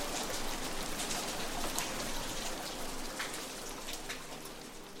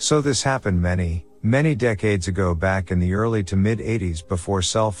 So this happened many decades ago, back in the early to mid 80s, before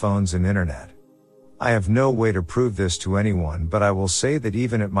cell phones and internet. I have no way to prove this to anyone, but I will say that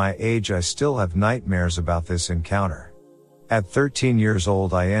even at my age I still have nightmares about this encounter. At 13 years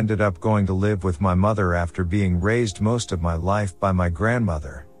old I ended up going to live with my mother after being raised most of my life by my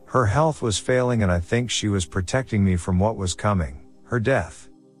grandmother. Her health was failing and I think she was protecting me from what was coming, her death.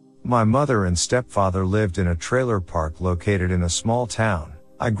 My mother and stepfather lived in a trailer park located in a small town.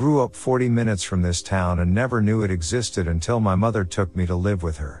 I grew up 40 minutes from this town and never knew it existed until my mother took me to live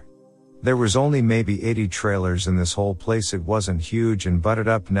with her. There was only maybe 80 trailers in this whole place. It wasn't huge and butted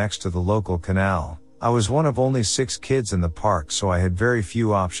up next to the local canal. I was one of only 6 kids in the park, so I had very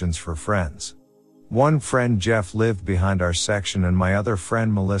few options for friends. One friend, Jeff, lived behind our section, and my other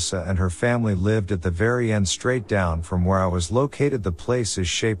friend, Melissa, and her family lived at the very end straight down from where I was located. The place is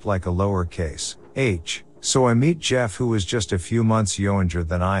shaped like a lowercase h. So I meet Jeff, who was just a few months younger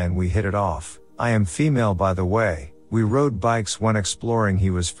than I, and we hit it off. I am female, by the way. We rode bikes when exploring.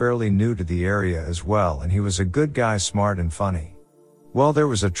 He was fairly new to the area as well, and he was a good guy, smart and funny. Well, there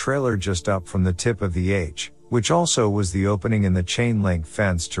was a trailer just up from the tip of the H, which also was the opening in the chain link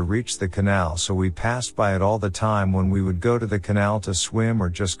fence to reach the canal, so we passed by it all the time when we would go to the canal to swim or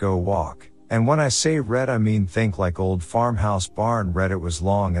just go walk. And when I say red, I mean think like old farmhouse barn red. It was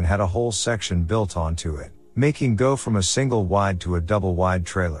long and had a whole section built onto it, making go from a single wide to a double wide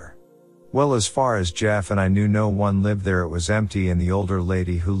trailer. Well, as far as Jeff and I knew, no one lived there. It was empty, and the older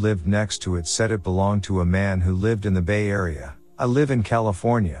lady who lived next to it said it belonged to a man who lived in the Bay Area. I live in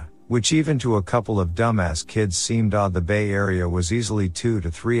California, which even to a couple of dumbass kids seemed odd. The Bay Area was easily 2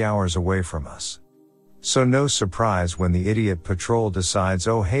 to 3 hours away from us. So no surprise when the idiot patrol decides,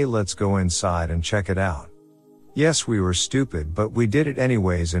 oh hey, let's go inside and check it out. Yes, we were stupid, but we did it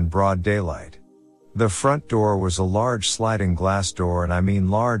anyways in broad daylight. The front door was a large sliding glass door, and I mean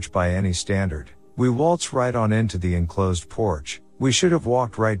large by any standard. We waltzed right on into the enclosed porch. We should have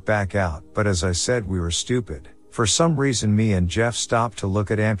walked right back out, but as I said, we were stupid. For some reason me and Jeff stopped to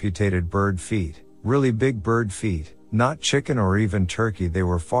look at amputated bird feet, really big bird feet, not chicken or even turkey. They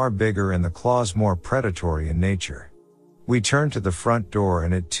were far bigger and the claws more predatory in nature. We turned to the front door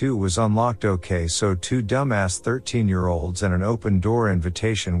and it too was unlocked. Okay, so 2 dumbass 13-year-olds and an open door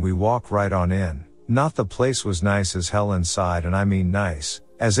invitation. We walk right on in. Not the place was nice as hell inside, and I mean nice,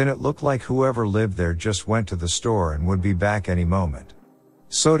 as in it looked like whoever lived there just went to the store and would be back any moment.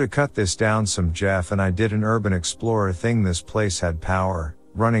 So to cut this down some, Jeff and I did an urban explorer thing. This place had power,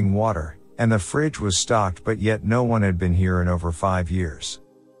 running water, and the fridge was stocked, but yet no one had been here in over 5 years.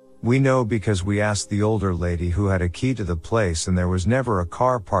 We know because we asked the older lady who had a key to the place, and there was never a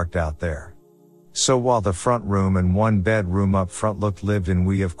car parked out there. So while the front room and 1 bedroom up front looked lived in,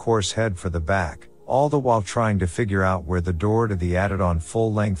 we of course head for the back, all the while trying to figure out where the door to the added-on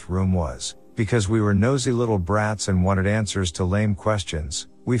full-length room was. Because we were nosy little brats and wanted answers to lame questions,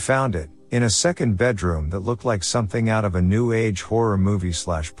 we found it, in a second bedroom that looked like something out of a new age horror movie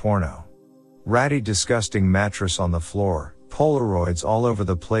 / porno. Ratty, disgusting mattress on the floor, Polaroids all over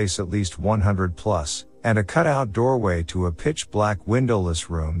the place, at least 100 plus, and a cutout doorway to a pitch black windowless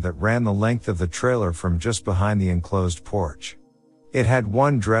room that ran the length of the trailer from just behind the enclosed porch. It had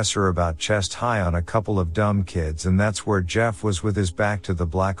 1 dresser about chest high on a couple of dumb kids, and that's where Jeff was with his back to the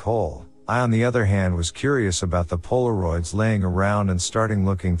black hole. I, on the other hand, was curious about the Polaroids laying around and starting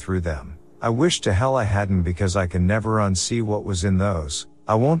looking through them. I wish to hell I hadn't, because I can never unsee what was in those.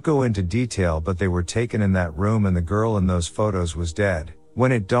 I won't go into detail, but they were taken in that room and the girl in those photos was dead.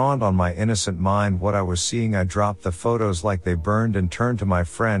 When it dawned on my innocent mind what I was seeing, I dropped the photos like they burned and turned to my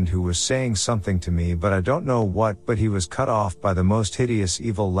friend, who was saying something to me, but I don't know what, but he was cut off by the most hideous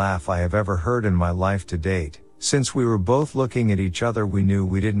evil laugh I have ever heard in my life to date. Since we were both looking at each other, we knew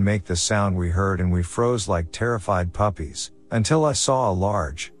we didn't make the sound we heard, and we froze like terrified puppies, until I saw a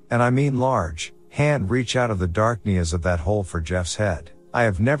large, and I mean large, hand reach out of the darkness of that hole for Jeff's head. I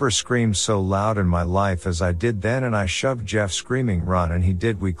have never screamed so loud in my life as I did then, and I shoved Jeff screaming run, and he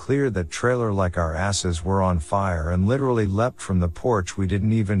did. We cleared that trailer like our asses were on fire and literally leapt from the porch. We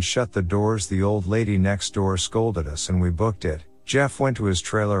didn't even shut the doors. The old lady next door scolded us and we booked it. Jeff went to his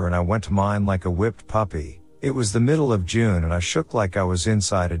trailer and I went to mine like a whipped puppy. It was the middle of June and I shook like I was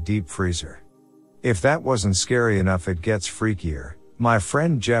inside a deep freezer. If that wasn't scary enough, it gets freakier. My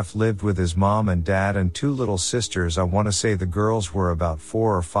friend Jeff lived with his mom and dad and 2 little sisters. I want to say the girls were about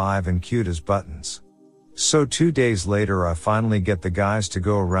 4 or 5 and cute as buttons. So 2 days later I finally get the guys to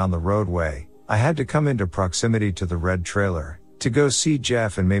go around the roadway. I had to come into proximity to the red trailer to go see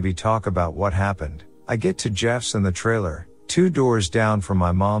Jeff and maybe talk about what happened. I get to Jeff's and the trailer, 2 doors down from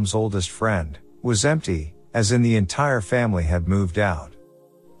my mom's oldest friend, was empty, as in the entire family had moved out.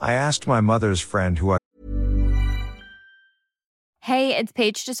 I asked my mother's friend who I Hey, it's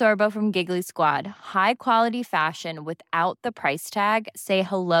Paige DeSorbo from Giggly Squad. High quality fashion without the price tag. Say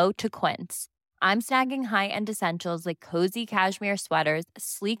hello to Quince. I'm snagging high-end essentials like cozy cashmere sweaters,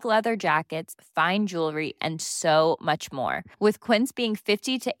 sleek leather jackets, fine jewelry, and so much more. With Quince being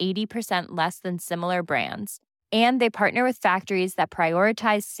 50 to 80% less than similar brands. And they partner with factories that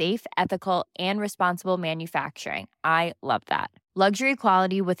prioritize safe, ethical, and responsible manufacturing. I love that. Luxury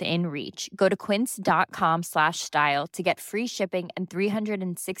quality within reach. Go to quince.com/style to get free shipping and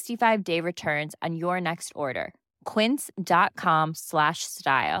 365-day returns on your next order.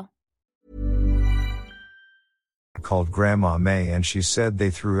 Quince.com/style. called Grandma May, and she said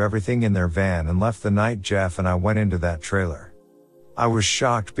they threw everything in their van and left the night. Jeff and I went into that trailer. I was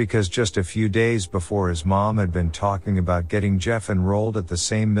shocked because just a few days before his mom had been talking about getting Jeff enrolled at the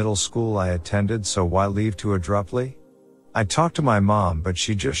same middle school I attended, so why leave too abruptly? I talked to my mom, but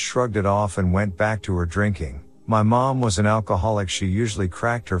she just shrugged it off and went back to her drinking. My mom was an alcoholic. She usually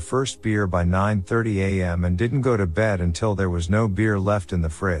cracked her first beer by 9:30 a.m. and didn't go to bed until there was no beer left in the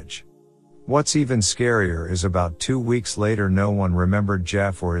fridge. What's even scarier is about 2 weeks later no one remembered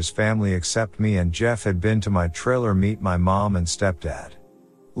Jeff or his family except me, and Jeff had been to my trailer meet my mom and stepdad.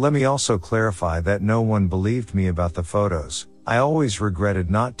 Let me also clarify that no one believed me about the photos. I always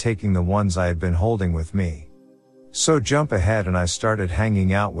regretted not taking the ones I had been holding with me. So jump ahead and I started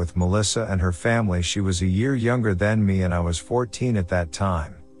hanging out with Melissa and her family. She was a year younger than me and I was 14 at that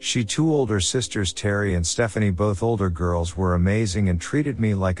time. She 2 older sisters, Terry and Stephanie, both older girls, were amazing and treated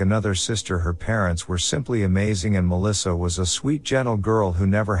me like another sister. Her parents were simply amazing, and Melissa was a sweet, gentle girl who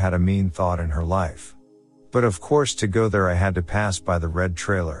never had a mean thought in her life. But of course, to go there I had to pass by the red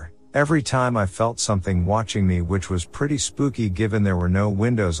trailer. Every time I felt something watching me, which was pretty spooky given there were no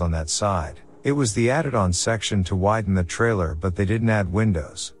windows on that side. It was the added-on section to widen the trailer, but they didn't add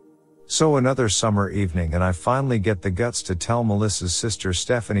windows. So another summer evening and I finally get the guts to tell Melissa's sister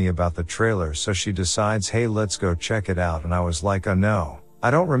Stephanie about the trailer, so she decides, hey, let's go check it out, and I was like, oh no.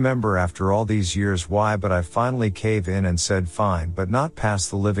 I don't remember after all these years why, but I finally cave in and said fine, but not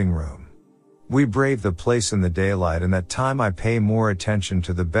past the living room. We brave the place in the daylight, and that time I pay more attention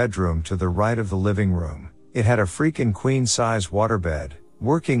to the bedroom to the right of the living room. It had a freaking queen-size waterbed,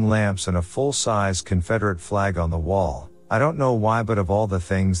 working lamps, and a full-size Confederate flag on the wall. I don't know why, but of all the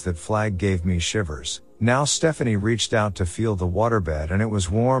things, that flag gave me shivers. Now Stephanie reached out to feel the waterbed and it was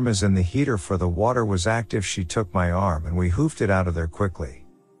warm as in the heater, for the water was active. She took my arm and we hoofed it out of there quickly.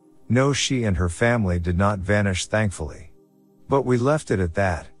 No, she and her family did not vanish, thankfully. But we left it at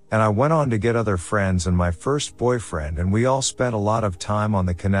that, and I went on to get other friends and my first boyfriend, and we all spent a lot of time on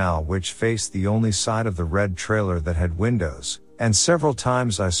the canal, which faced the only side of the red trailer that had windows, and several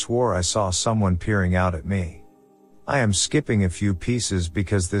times I swore I saw someone peering out at me. I am skipping a few pieces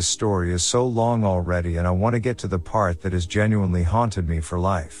because this story is so long already and I want to get to the part that has genuinely haunted me for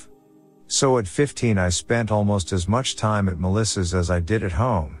life. So at 15 I spent almost as much time at Melissa's as I did at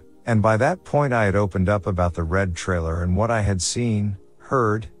home, and by that point I had opened up about the red trailer and what I had seen,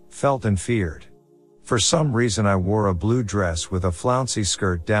 heard, felt and feared. For some reason I wore a blue dress with a flouncy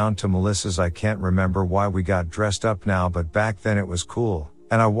skirt down to Melissa's. I can't remember why we got dressed up now, but back then it was cool.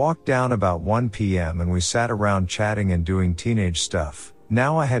 And I walked down about 1 p.m. and we sat around chatting and doing teenage stuff.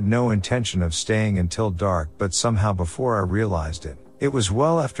 Now I had no intention of staying until dark, but somehow before I realized it, it was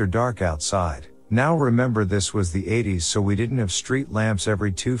well after dark outside. Now remember, this was the 80s, so we didn't have street lamps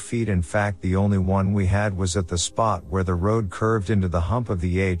every 2 feet. In fact, the only one we had was at the spot where the road curved into the hump of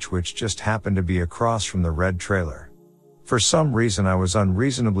the H, which just happened to be across from the red trailer. For some reason I was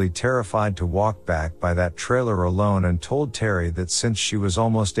unreasonably terrified to walk back by that trailer alone, and told Terry that since she was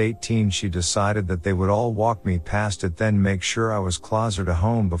almost 18 she decided that they would all walk me past it, then make sure I was closer to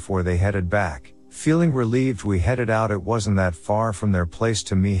home before they headed back. Feeling relieved, we headed out. It wasn't that far from their place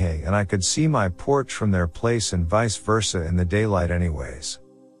to Mihei, and I could see my porch from their place and vice versa in the daylight anyways.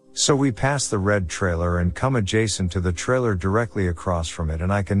 So we passed the red trailer and come adjacent to the trailer directly across from it,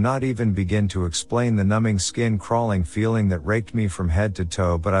 and I cannot even begin to explain the numbing skin crawling feeling that raked me from head to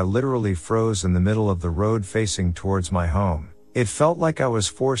toe, but I literally froze in the middle of the road facing towards my home. It felt like I was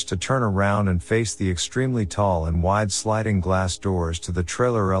forced to turn around and face the extremely tall and wide sliding glass doors to the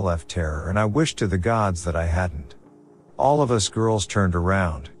trailer. LF terror, and I wished to the gods that I hadn't. All of us girls turned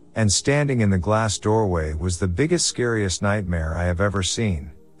around, and standing in the glass doorway was the biggest, scariest nightmare I have ever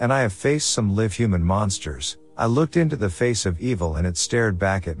seen. And I have faced some live human monsters. I looked into the face of evil and it stared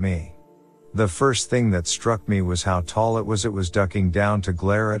back at me. The first thing that struck me was how tall it was. It was ducking down to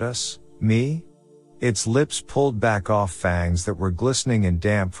glare at us, me. Its lips pulled back off fangs that were glistening and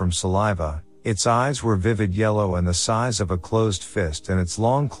damp from saliva. Its eyes were vivid yellow and the size of a closed fist, and its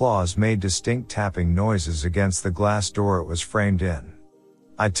long claws made distinct tapping noises against the glass door it was framed in.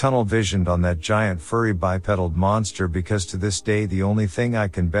 I tunnel visioned on that giant furry bipedal monster because to this day the only thing I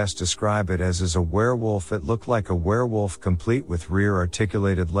can best describe it as is a werewolf. It looked like a werewolf complete with rear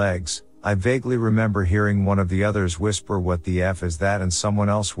articulated legs. I vaguely remember hearing one of the others whisper, "What the F is that?" and someone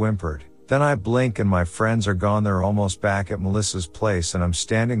else whimpered. Then I blink and my friends are gone. They're almost back at Melissa's place and I'm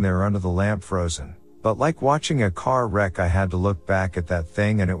standing there under the lamp frozen. But like watching a car wreck, I had to look back at that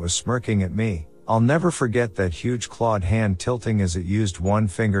thing and it was smirking at me. I'll never forget that huge clawed hand tilting as it used one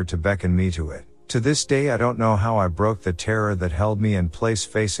finger to beckon me to it. To this day I don't know how I broke the terror that held me in place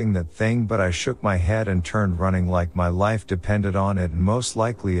facing that thing, but I shook my head and turned running like my life depended on it, and most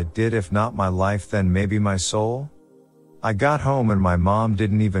likely it did. If not my life, then maybe my soul. I got home and my mom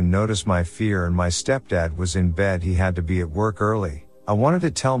didn't even notice my fear, and my stepdad was in bed. He had to be at work early. I wanted to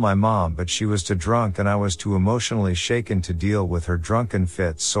tell my mom, but she was too drunk and I was too emotionally shaken to deal with her drunken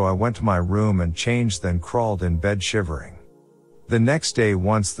fits, so I went to my room and changed, then crawled in bed shivering. The next day,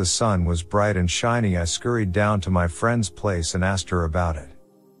 once the sun was bright and shiny, I scurried down to my friend's place and asked her about it.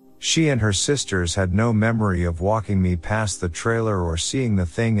 She and her sisters had no memory of walking me past the trailer or seeing the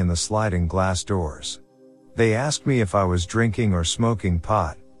thing in the sliding glass doors. They asked me if I was drinking or smoking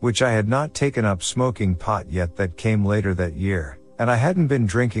pot, which I had not taken up smoking pot yet. That came later that year, and I hadn't been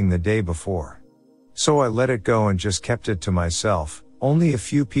drinking the day before. So I let it go and just kept it to myself. Only a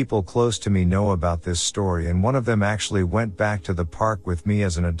few people close to me know about this story, and one of them actually went back to the park with me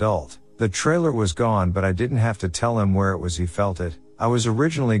as an adult. The trailer was gone, but I didn't have to tell him where it was. He felt it. I was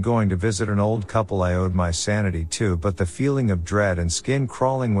originally going to visit an old couple I owed my sanity to, but the feeling of dread and skin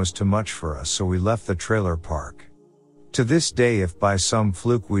crawling was too much for us, so we left the trailer park. To this day, if by some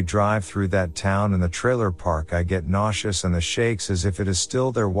fluke we drive through that town and the trailer park, I get nauseous and the shakes as if it is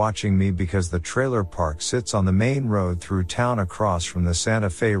still there watching me, because the trailer park sits on the main road through town across from the Santa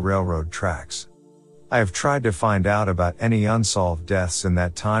Fe Railroad tracks. I have tried to find out about any unsolved deaths in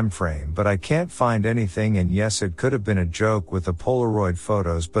that time frame, but I can't find anything. And yes, it could have been a joke with the Polaroid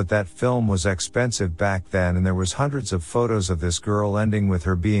photos, but that film was expensive back then, and there was hundreds of photos of this girl ending with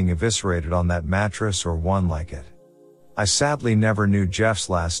her being eviscerated on that mattress or one like it. I sadly never knew Jeff's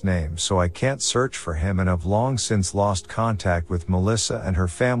last name, so I can't search for him, and have long since lost contact with Melissa and her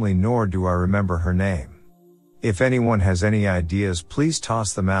family, nor do I remember her name. If anyone has any ideas, please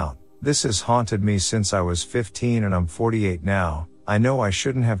toss them out. This has haunted me since I was 15 and I'm 48 now. I know I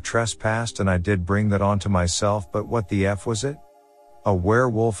shouldn't have trespassed and I did bring that onto myself, but what the F was it? A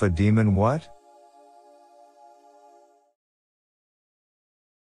werewolf, a demon, what?